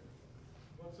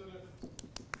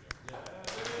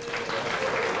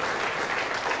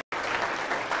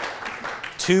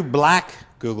 Two black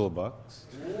Google Books.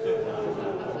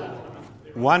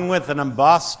 One with an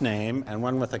embossed name and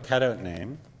one with a cutout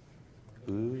name.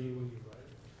 Ooh.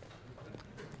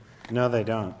 No, they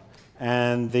don't.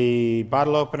 And the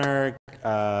bottle opener,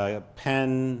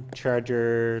 pen,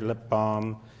 charger, lip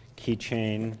balm,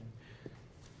 keychain,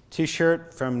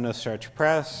 T-shirt from No Starch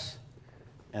Press,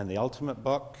 and the ultimate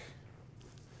book,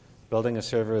 Building a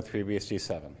Server with FreeBSD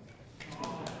 7.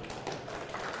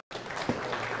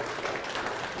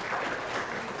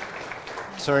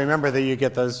 So remember that you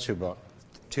get those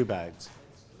two bags.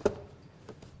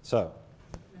 So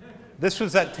this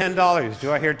was at $10.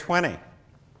 Do I hear 20?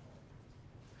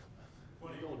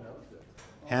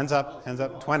 Hands up,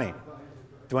 20.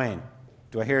 Dwayne,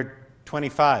 do I hear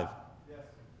 25?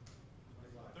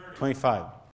 25.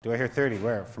 Do I hear 30?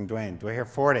 Where? From Dwayne. Do I hear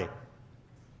 40?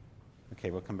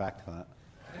 Okay, we'll come back to that.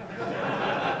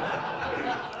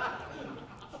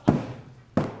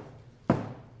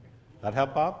 That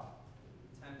help, Bob?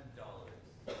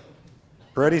 $10.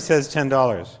 Brody says $10.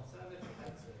 Sounded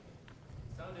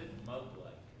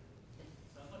mug-like.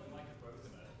 Sounds like Mike had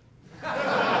broken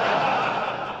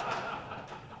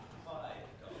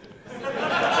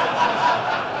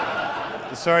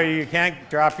it. Sorry, you can't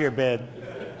drop your bid.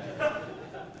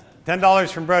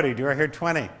 $10 from Brody. Do I hear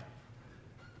 20?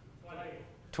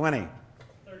 20.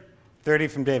 30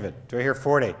 from David. Do I hear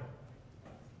 40?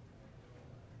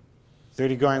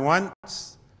 30 going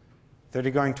once.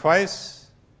 30 going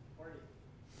twice.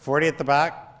 40 at the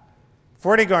back.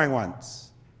 40 going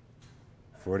once.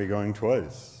 40 going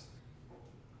twice.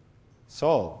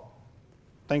 Sold.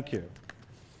 Thank you.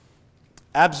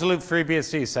 Absolute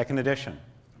FreeBSD, second edition.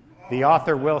 The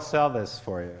author will sell this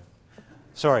for you.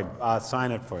 Sorry,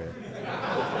 sign it for you.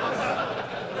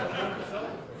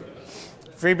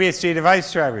 FreeBSD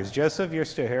device drivers. Joseph, you're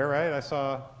still here, right? I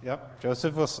saw, yep.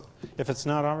 Joseph will, if it's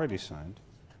not already signed.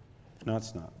 No,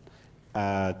 it's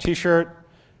not. T-shirt,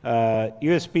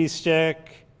 USB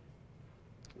stick,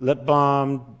 lip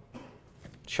balm,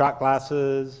 shot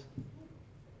glasses,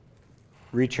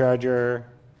 recharger,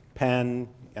 pen,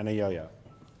 and a yo-yo.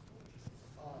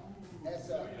 As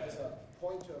a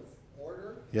point of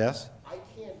order, Yes? I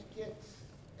can't get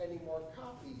any more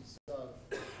copies of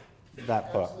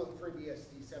That book. Absolute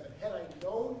FreeBSD 7. Had I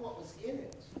known what was in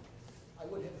it, I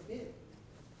would have bid.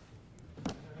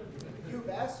 You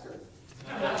bastard.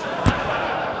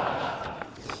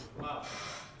 Wow.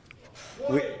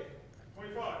 40,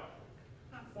 25,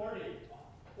 40,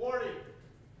 40.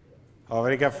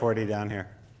 Already got 40 down here.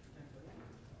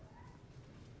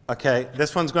 Okay,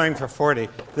 this one's going for 40.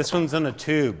 This one's in a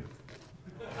tube.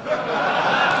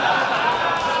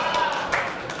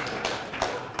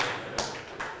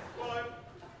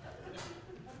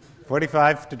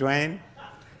 $45 to Dwayne.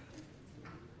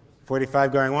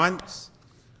 45 going once.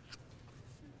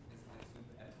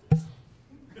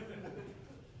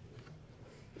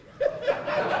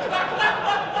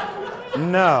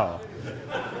 No.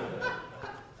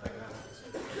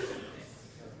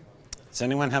 Does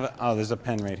anyone have a, oh, there's a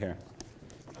pen right here.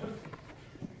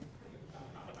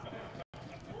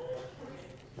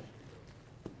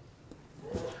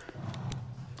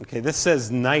 Okay, this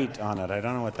says night on it. I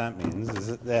don't know what that means. Is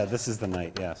it, yeah, this is the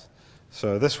night, yes.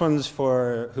 So this one's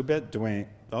for, who bid? Dwayne.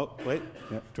 Oh, wait.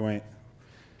 Yep, Dwayne.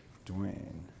 Dwayne.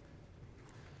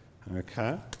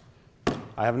 Okay.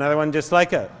 I have another one just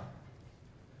like it.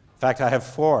 In fact, I have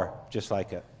 4 just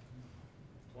like it.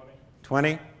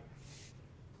 20?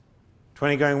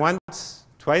 20 going once,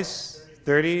 twice,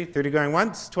 30, 30 going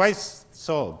once, twice,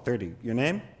 sold, 30. Your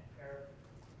name?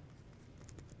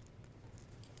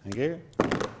 Thank you.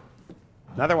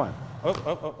 Another one.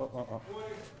 Oh.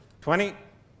 20,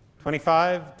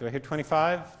 25, do I hear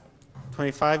 25?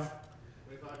 25,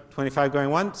 25 going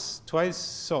once, twice,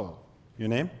 sold. Your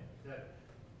name?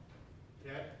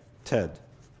 Ted.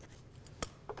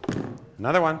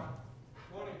 Another one.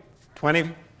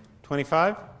 20,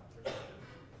 25?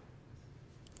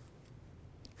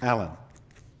 Alan.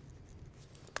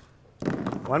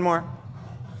 One more.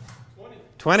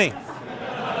 20.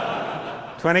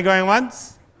 20 going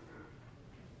once?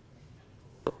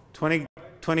 20,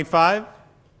 25?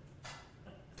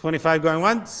 25 going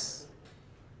once?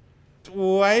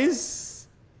 Twice?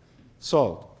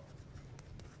 Sold.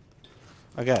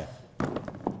 Okay.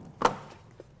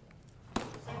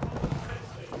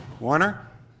 Warner?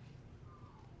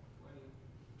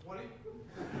 20?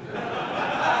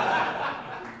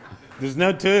 There's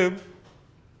no tube.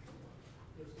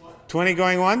 20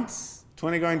 going once,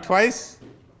 20 going twice,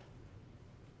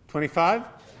 25?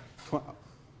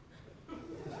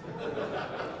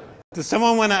 Does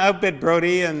someone want to outbid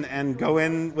Brody and go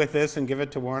in with this and give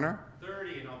it to Warner?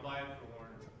 30 and I'll buy it for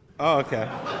Warner. Oh, okay.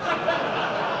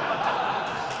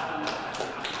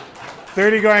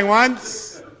 30 going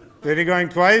once, 30 going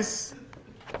twice.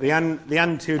 The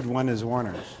untubed one is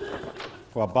Warner's.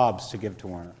 Well, Bob's to give to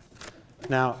Warner.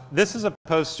 Now, this is a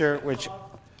poster which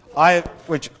I've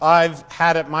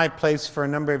had at my place for a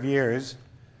number of years,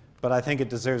 but I think it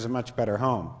deserves a much better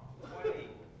home.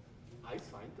 I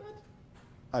signed that?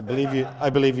 I believe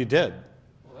you did.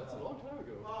 Well, that's a long time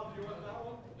ago. Bob, do you want that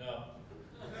one?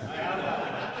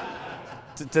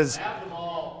 No. Does I have them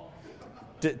all.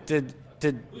 did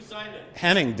Who signed it?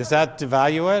 Henning, does that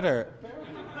devalue it or?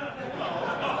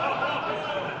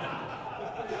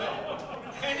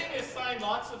 Henning has signed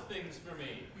lots of things for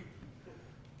me.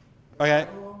 Okay.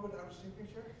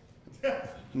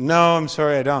 No, I'm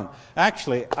sorry, I don't.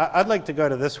 Actually, I'd like to go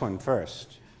to this one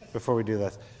first before we do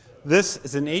this. This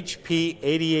is an HP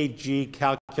 88G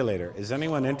calculator. Is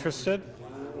anyone interested?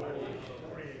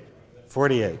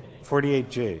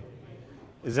 48G.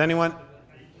 Is anyone?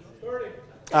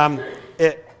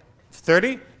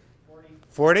 30?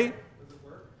 40?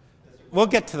 We'll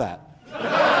get to that.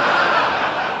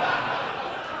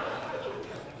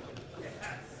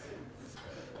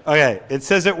 Okay, it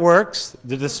says it works.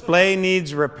 The display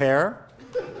needs repair.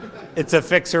 It's a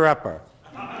fixer-upper.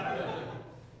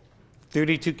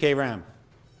 32K RAM.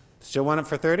 Still want it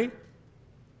for 30?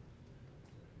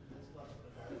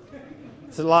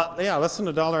 It's a lot, yeah, less than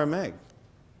 $1 a meg.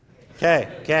 K.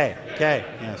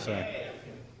 Yeah, sorry.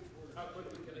 How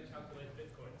quickly can it calculate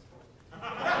bitcoins?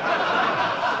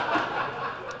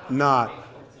 Not.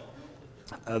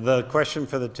 The question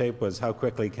for the tape was, how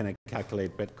quickly can it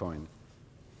calculate Bitcoin?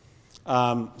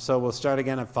 So we'll start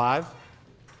again at 5.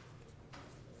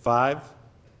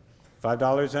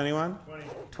 $5 anyone?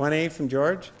 20 from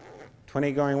George.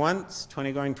 20 going once,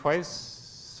 20 going twice.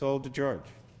 Sold to George.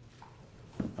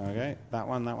 Okay, that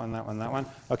one.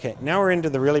 Okay, now we're into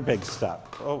the really big stuff.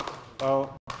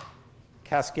 Oh,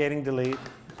 cascading delete.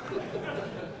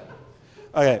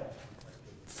 Okay,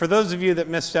 for those of you that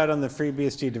missed out on the free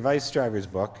BSD device drivers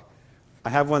book, I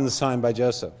have one that's signed by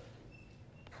Joseph.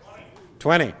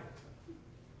 20.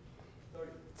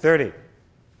 30.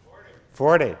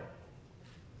 40.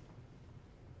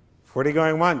 40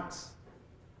 going once.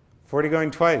 40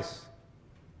 going twice.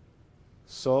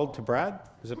 Sold to Brad?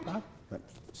 Is it Brad?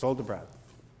 Sold to Brad.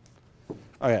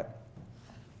 Okay.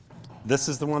 This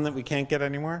is the one that we can't get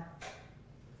anymore?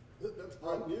 That's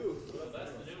brand new.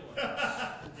 That's the new one.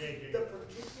 The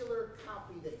particular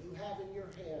copy that you have in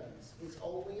your hands is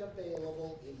only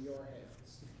available in your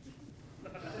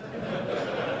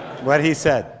hands. What he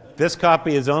said. This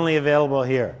copy is only available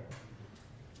here.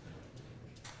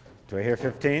 Do I hear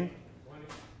 15?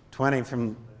 20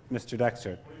 from Mr.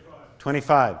 Dexter.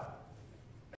 25.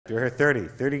 Do I hear 30?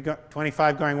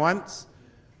 25 going once,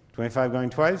 25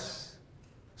 going twice.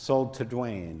 Sold to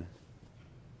Dwayne.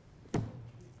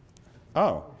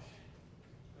 Oh.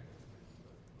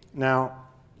 Now,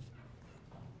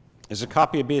 there's a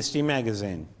copy of BSD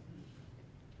magazine.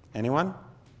 Anyone?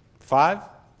 5?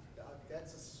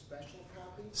 That's a special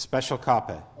copy Special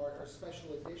copy. or a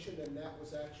special edition, and that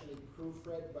was actually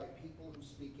proofread by people who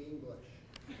speak English.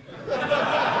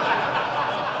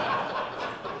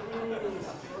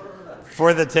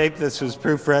 For the tape, this was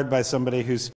proofread by somebody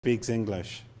who speaks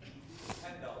English.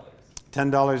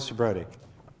 $10 to Brody.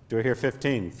 Do I hear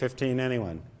 15? 15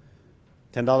 anyone?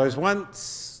 $10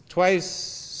 once, twice,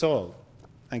 sold.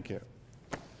 Thank you.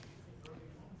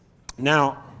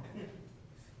 Now,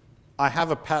 I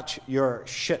have a patch your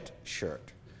shit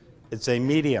shirt. It's a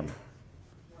medium.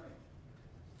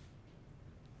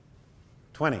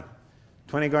 20.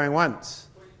 20 going once.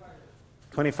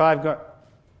 25 go.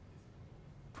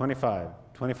 25.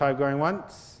 25 going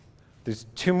once. There's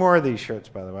 2 more of these shirts,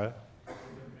 by the way.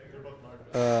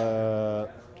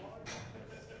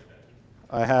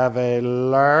 I have a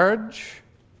large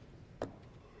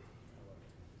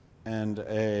and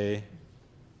a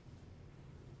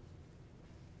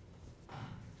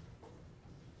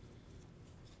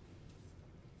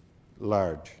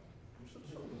large.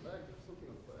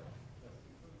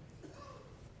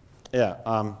 Yeah.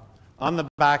 On the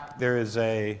back there is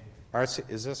a RC.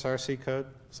 Is this RC code?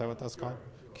 Is that what that's called?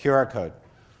 QR code,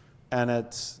 and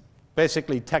it's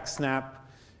basically TechSnap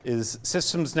is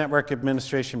Systems Network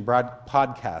Administration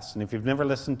podcast, and if you've never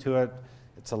listened to it,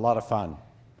 it's a lot of fun.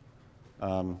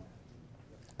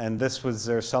 And this was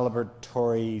their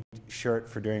celebratory shirt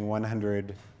for doing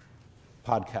 100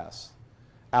 podcasts.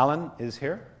 Alan is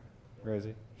here. Where is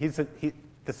he?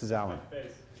 This is Alan.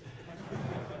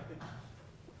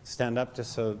 Stand up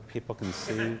just so people can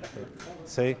see.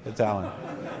 See, it's Alan.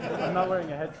 I'm not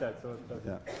wearing a headset, so it's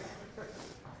okay. Yeah.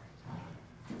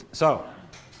 So,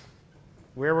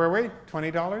 where were we?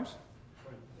 $20?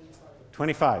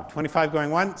 25. 25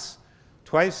 going once,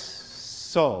 twice,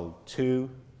 sold to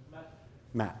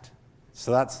Matt.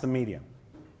 So that's the medium.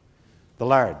 The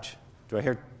large. Do I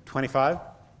hear 25?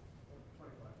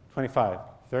 25.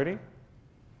 30?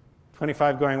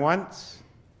 25 going once,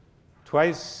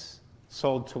 twice,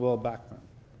 sold to Will Backman.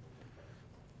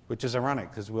 Which is ironic,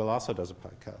 because Will also does a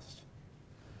podcast.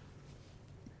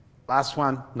 Last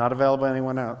one, not available to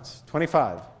anyone else.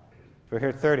 25. Do I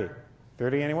hear 30?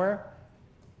 30 anywhere?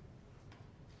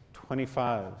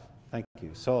 25. Thank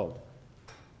you. Sold.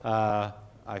 I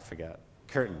forget.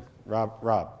 Curtain.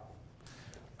 Rob.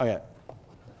 Okay.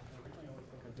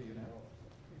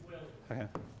 Okay.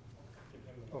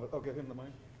 I'll give him the mic.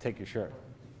 Take your shirt.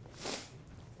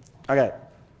 Okay.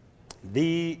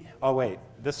 Oh wait,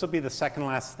 this will be the second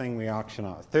last thing we auction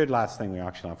off. Third last thing we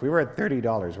auction off. We were at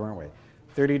 $30, weren't we?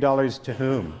 $30 to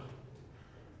whom?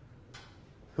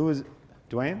 Who is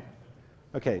Dwayne?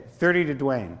 Okay, 30 to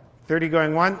Dwayne. 30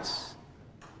 going once,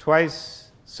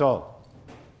 twice, sold.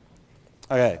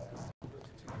 Okay.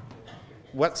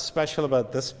 What's special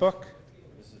about this book?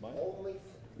 Only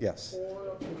Yes.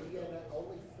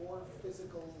 only 4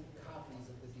 physical copies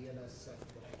of the DNSSEC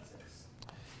book exist.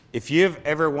 If you've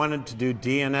ever wanted to do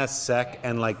DNSSEC,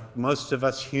 and like most of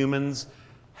us humans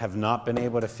have not been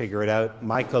able to figure it out,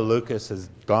 Michael Lucas has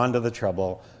gone to the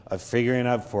trouble of figuring it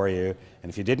out for you. And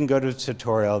if you didn't go to a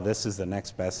tutorial, this is the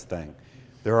next best thing.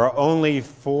 There are only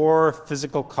 4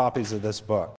 physical copies of this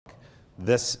book.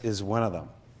 This is one of them.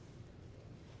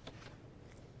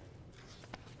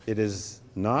 It is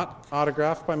not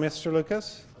autographed by Mr.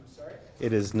 Lucas. I'm sorry?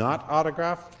 It is not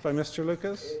autographed by Mr.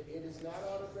 Lucas. It is not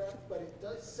autographed, but it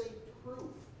does say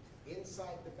proof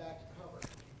inside the back cover.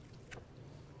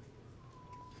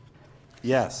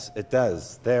 Yes, it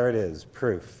does. There it is,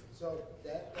 proof. So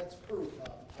that's proof.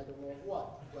 I don't know of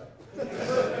what, but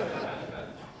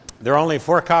There are only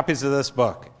 4 copies of this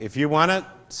book. If you want it,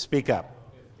 speak up.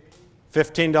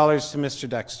 $15 to Mr.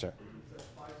 Dexter.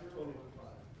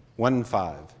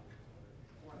 1-5.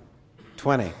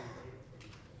 20.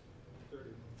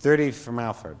 30 from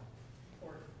Alfred.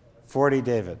 40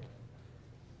 David.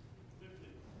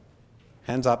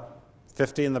 Hands up.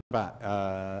 50 in the back.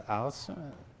 Alice?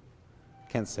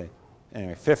 Can't see.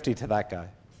 Anyway, 50 to that guy.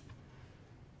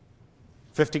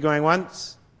 50 going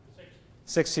once.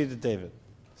 60 to David.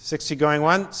 60 going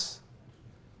once.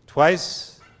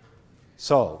 Twice.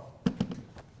 Sold.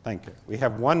 Thank you. We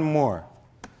have one more.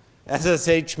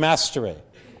 SSH Mastery.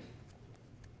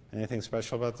 Anything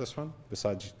special about this one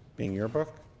besides being your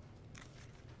book?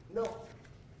 no.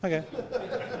 Okay. I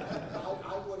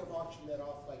would have auctioned that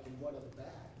off like in one of the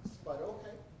bags, but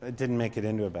okay. It didn't make it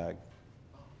into a bag.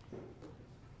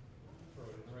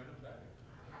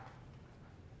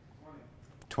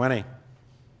 $20.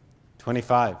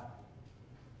 25.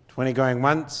 20 going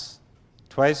once,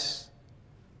 twice,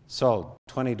 sold.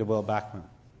 20 to Will Backman.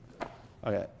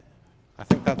 Okay. I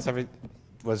think that's every.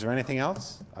 Was there anything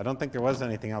else? I don't think there was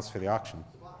anything else for the auction.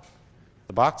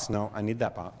 The box? No, I need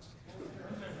that box.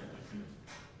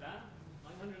 That,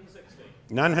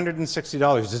 $960.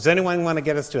 $960. Does anyone want to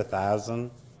get us to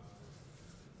 1,000?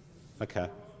 Okay.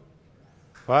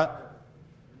 What?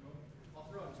 I'll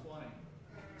throw in 20.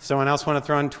 Someone else want to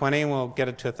throw in 20 and we'll get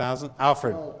it to 1,000?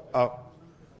 Alfred. Oh.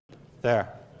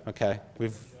 There. Okay.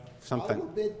 We've I something. will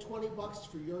bid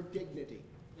 $20 for your dignity.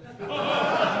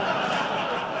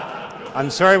 I'm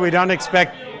sorry, we don't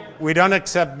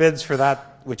accept bids for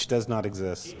that which does not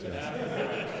exist.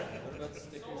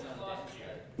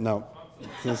 No.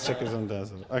 The stickers on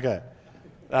doesn't. Okay.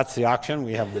 That's the auction.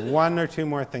 We have 1 or 2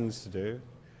 more things to do.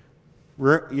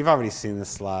 You've already seen this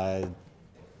slide.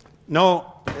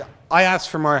 No, I asked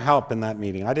for more help in that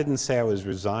meeting. I didn't say I was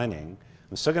resigning.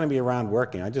 I'm still going to be around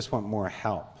working. I just want more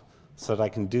help so that I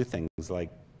can do things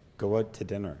like go out to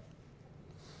dinner.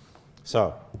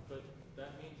 So. But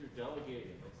that means you're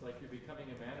delegating. It's like you're becoming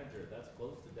a manager. That's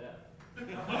close to death.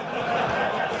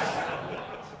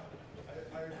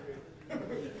 I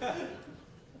agree.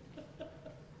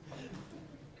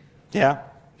 Yeah.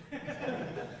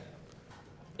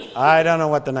 I don't know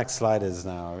what the next slide is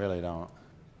now. I really don't.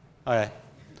 Okay.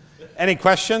 Any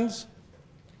questions?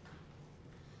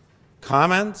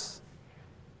 Comments?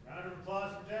 Round of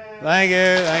applause for Dan. Thank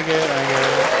you, thank you, thank you.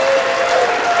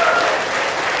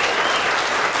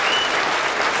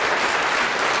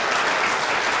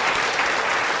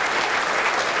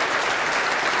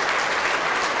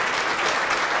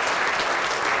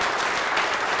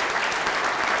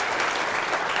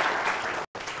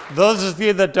 Those of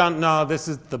you that don't know, this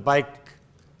is the bike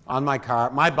on my car,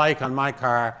 one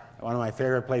of my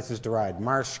favorite places to ride,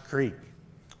 Marsh Creek,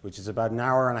 which is about an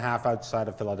hour and a half outside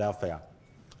of Philadelphia.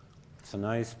 It's a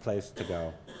nice place to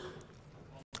go.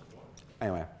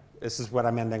 Anyway, this is what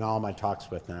I'm ending all my talks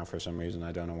with now for some reason.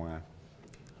 I don't know why.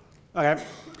 Okay,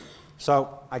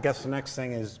 so I guess the next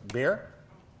thing is beer.